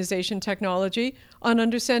decarbonization technology, on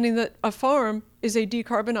understanding that a farm is a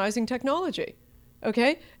decarbonizing technology.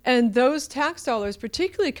 Okay? And those tax dollars,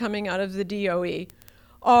 particularly coming out of the DOE,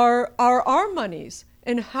 are our monies.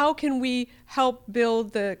 And how can we help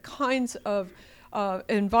build the kinds of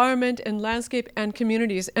environment and landscape and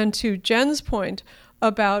communities? And to Jen's point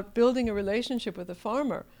about building a relationship with the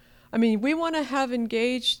farmer, I mean, we want to have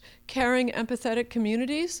engaged, caring, empathetic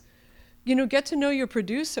communities. Get to know your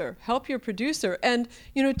producer, help your producer. And,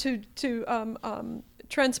 to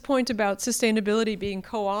Trent's point about sustainability being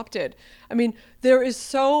co-opted. I mean, there is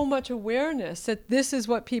so much awareness that this is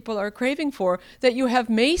what people are craving for, that you have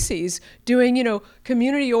Macy's doing,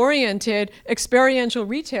 community-oriented experiential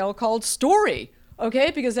retail called Story,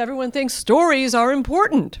 because everyone thinks stories are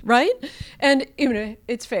important, right? And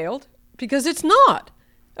it's failed because it's not,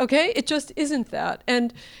 It just isn't that.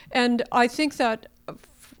 And I think that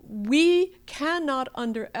we cannot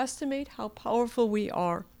underestimate how powerful we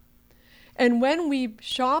are. And when we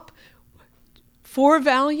shop for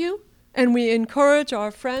value and we encourage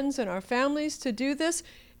our friends and our families to do this,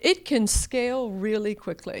 it can scale really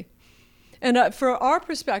quickly. And for our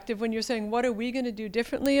perspective, when you're saying, what are we going to do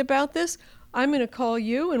differently about this? I'm going to call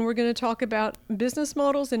you and we're going to talk about business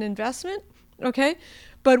models and investment,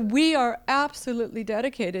 But we are absolutely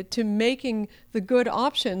dedicated to making the good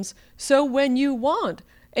options. So when you want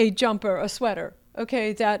a jumper, a sweater,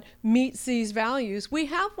 that meets these values, we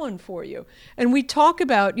have one for you. And we talk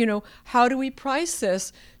about, how do we price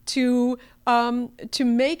this to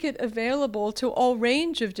make it available to all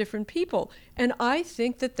range of different people. And I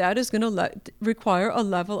think that is going to require a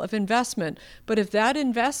level of investment. But if that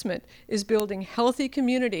investment is building healthy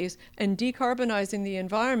communities and decarbonizing the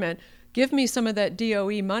environment, give me some of that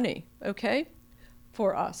DOE money,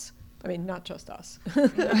 for us. I mean, not just us.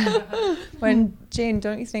 When Jane,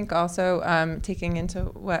 don't you think also taking into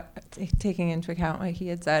account what he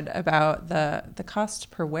had said about the cost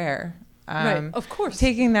per wear? Right, of course.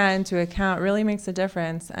 Taking that into account really makes a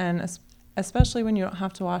difference, and especially when you don't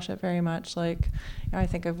have to wash it very much. Like, I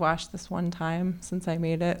think I've washed this one time since I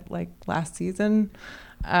made it, like last season.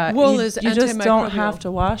 Wool is you just don't antimicrobial. have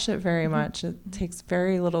to wash it very much. It takes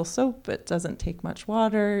very little soap. It doesn't take much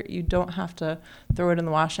water. You don't have to throw it in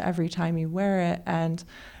the wash every time you wear it. And,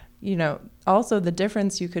 also the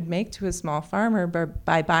difference you could make to a small farmer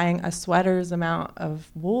by buying a sweater's amount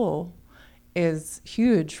of wool is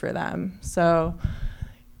huge for them. So,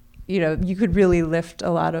 you could really lift a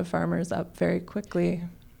lot of farmers up very quickly.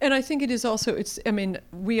 And I think it is also,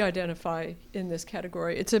 we identify in this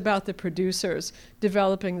category. It's about the producers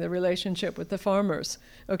developing the relationship with the farmers.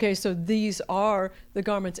 Okay, so these are the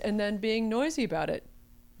garments, and then being noisy about it,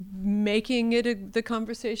 making it the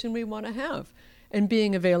conversation we want to have, and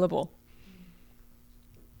being available.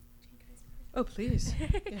 Oh, please.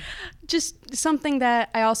 Yeah. Just something that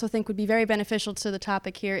I also think would be very beneficial to the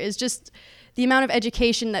topic here is just the amount of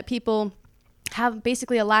education that people have,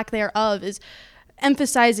 basically a lack thereof, is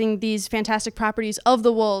emphasizing these fantastic properties of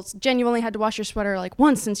the wools. Jen, you only had to wash your sweater like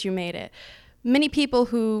once since you made it. Many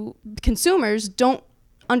people consumers don't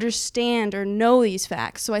understand or know these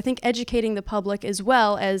facts. So I think educating the public as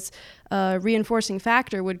well as a reinforcing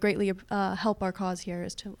factor would greatly help our cause here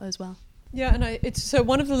as well. Yeah, and so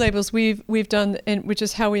one of the labels we've done, and which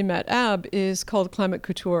is how we met Ab, is called Climate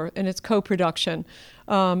Couture, and it's co-production.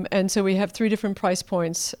 And so we have 3 different price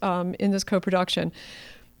points in this co-production.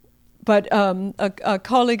 But a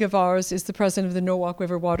colleague of ours is the president of the Norwalk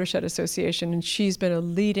River Watershed Association, and she's been a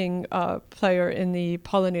leading player in the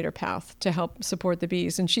pollinator path to help support the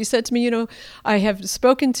bees. And she said to me, I have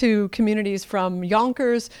spoken to communities from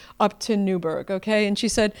Yonkers up to Newburgh, okay? And she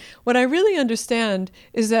said, what I really understand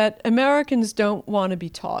is that Americans don't want to be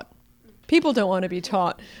taught. People don't want to be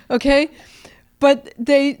taught, okay? But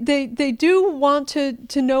they do want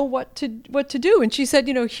to know what to do. And she said,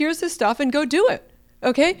 here's the stuff and go do it.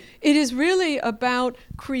 Okay, it is really about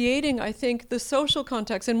creating, I think, the social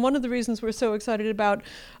context. And one of the reasons we're so excited about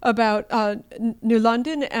New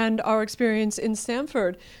London and our experience in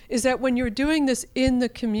Stamford is that when you're doing this in the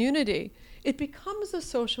community, it becomes a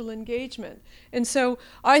social engagement. And so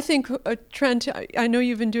I think, Trent, I know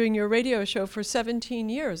you've been doing your radio show for 17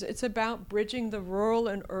 years. It's about bridging the rural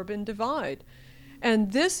and urban divide.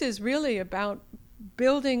 And this is really about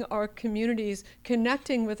building our communities,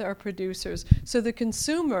 connecting with our producers, so the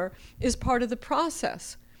consumer is part of the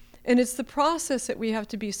process. And it's the process that we have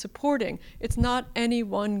to be supporting. It's not any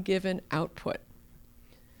one given output.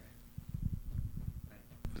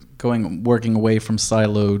 Working away from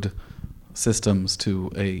siloed systems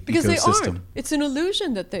to a because ecosystem. They aren't. It's an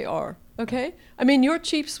illusion that they are, okay? I mean, your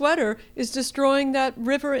cheap sweater is destroying that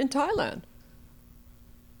river in Thailand.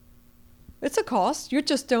 It's a cost. You're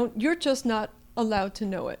just not allowed to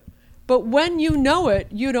know it. But when you know it,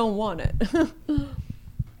 you don't want it.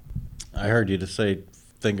 I heard you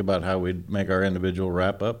think about how we'd make our individual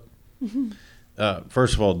wrap up.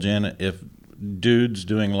 First of all, Jen, if dudes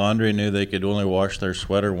doing laundry knew they could only wash their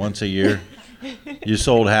sweater once a year, you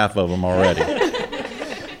sold half of them already.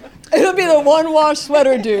 It'll be the one-wash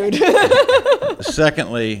sweater dude.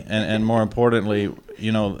 Secondly, and more importantly,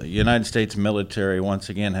 the United States military once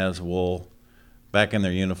again has wool back in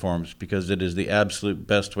their uniforms because it is the absolute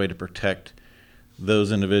best way to protect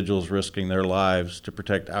those individuals risking their lives to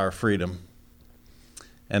protect our freedom.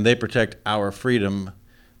 And they protect our freedom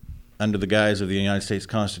under the guise of the United States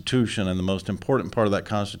Constitution, and the most important part of that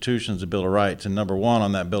Constitution is the Bill of Rights. And number 1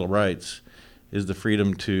 on that Bill of Rights is the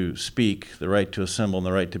freedom to speak, the right to assemble, and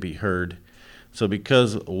the right to be heard. So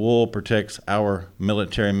because wool protects our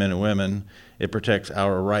military men and women, it protects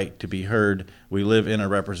our right to be heard. We live in a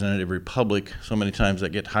representative republic. So many times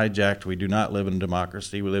that get hijacked. We do not live in a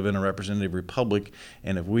democracy. We live in a representative republic.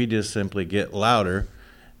 And if we just simply get louder,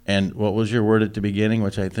 and what was your word at the beginning,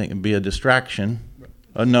 which I think would be a distraction?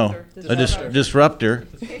 Disruptor.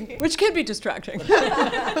 Which can be distracting.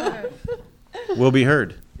 We'll be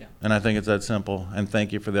heard. Yeah. And I think it's that simple. And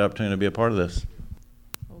thank you for the opportunity to be a part of this.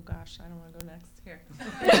 Oh, gosh, I don't want to go next. Here.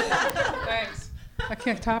 Thanks. I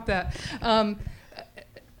can't top that.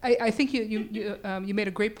 I think you made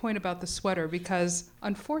a great point about the sweater because,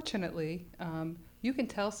 unfortunately, you can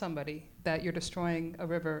tell somebody that you're destroying a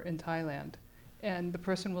river in Thailand, and the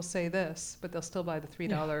person will say this, but they'll still buy the $3.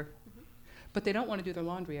 Yeah. But they don't want to do their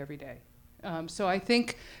laundry every day. So I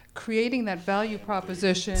think creating that value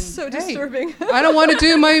proposition. So disturbing. I don't want to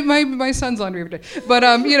do my son's laundry every day. But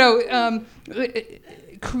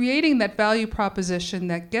creating that value proposition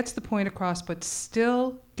that gets the point across, but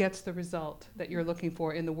still gets the result that you're looking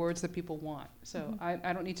for in the words that people want. So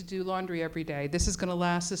I don't need to do laundry every day. This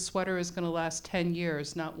sweater is going to last 10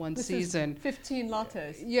 years, not one season. 15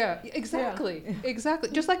 lattes. Yeah, exactly. Yeah.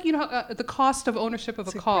 Exactly. Just like, the cost of ownership of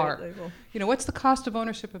a car. Great label. What's the cost of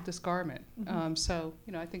ownership of this garment? So,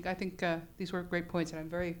 I think these were great points, and I'm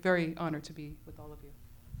very, very honored to be with all of you.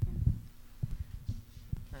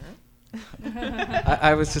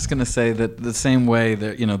 I was just going to say that the same way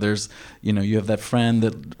that, there's, you have that friend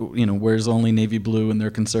that, wears only navy blue and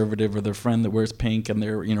they're conservative, or their friend that wears pink and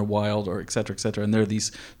they're, wild, or et cetera, and there are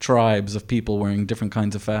these tribes of people wearing different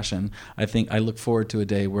kinds of fashion. I look forward to a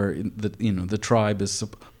day where the tribe is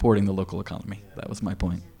supporting the local economy. That was my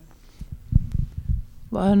point.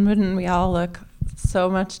 Well, and wouldn't we all look so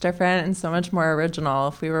much different and so much more original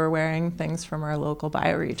if we were wearing things from our local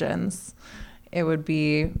bioregions? It would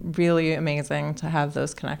be really amazing to have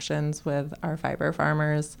those connections with our fiber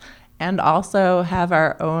farmers, and also have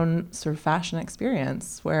our own sort of fashion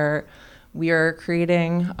experience where we are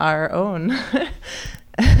creating our own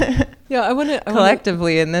Yeah, I want to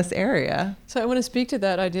collectively in this area. So I want to speak to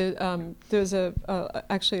that idea. There's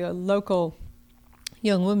actually a local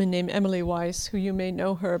young woman named Emily Weiss, who you may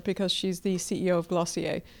know her because she's the CEO of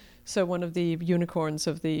Glossier, so one of the unicorns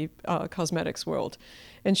of the cosmetics world.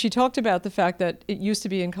 And she talked about the fact that it used to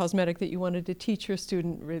be in cosmetic that you wanted to teach your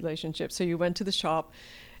student relationship. So you went to the shop,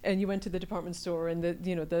 and you went to the department store, and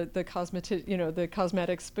the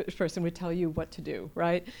cosmetics person would tell you what to do,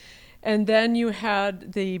 right? And then you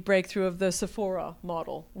had the breakthrough of the Sephora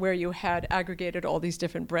model, where you had aggregated all these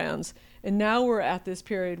different brands. And now we're at this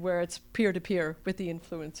period where it's peer-to-peer with the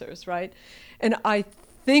influencers, right? And I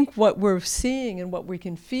think what we're seeing and what we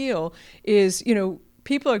can feel is,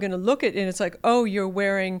 people are going to look at it and it's like, oh, you're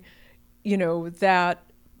wearing, that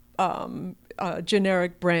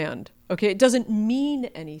generic brand. Okay, it doesn't mean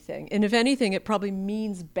anything. And if anything, it probably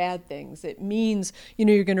means bad things. It means,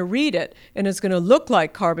 you're going to read it and it's going to look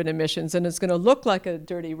like carbon emissions, and it's going to look like a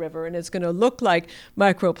dirty river, and it's going to look like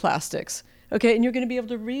microplastics. Okay, and you're going to be able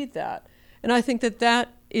to read that. And I think that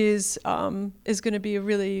is going to be a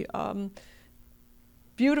really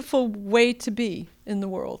beautiful way to be in the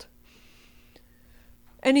world.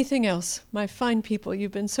 Anything else? My fine people,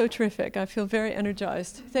 you've been so terrific. I feel very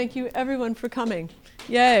energized. Thank you, everyone, for coming.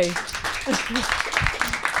 Yay.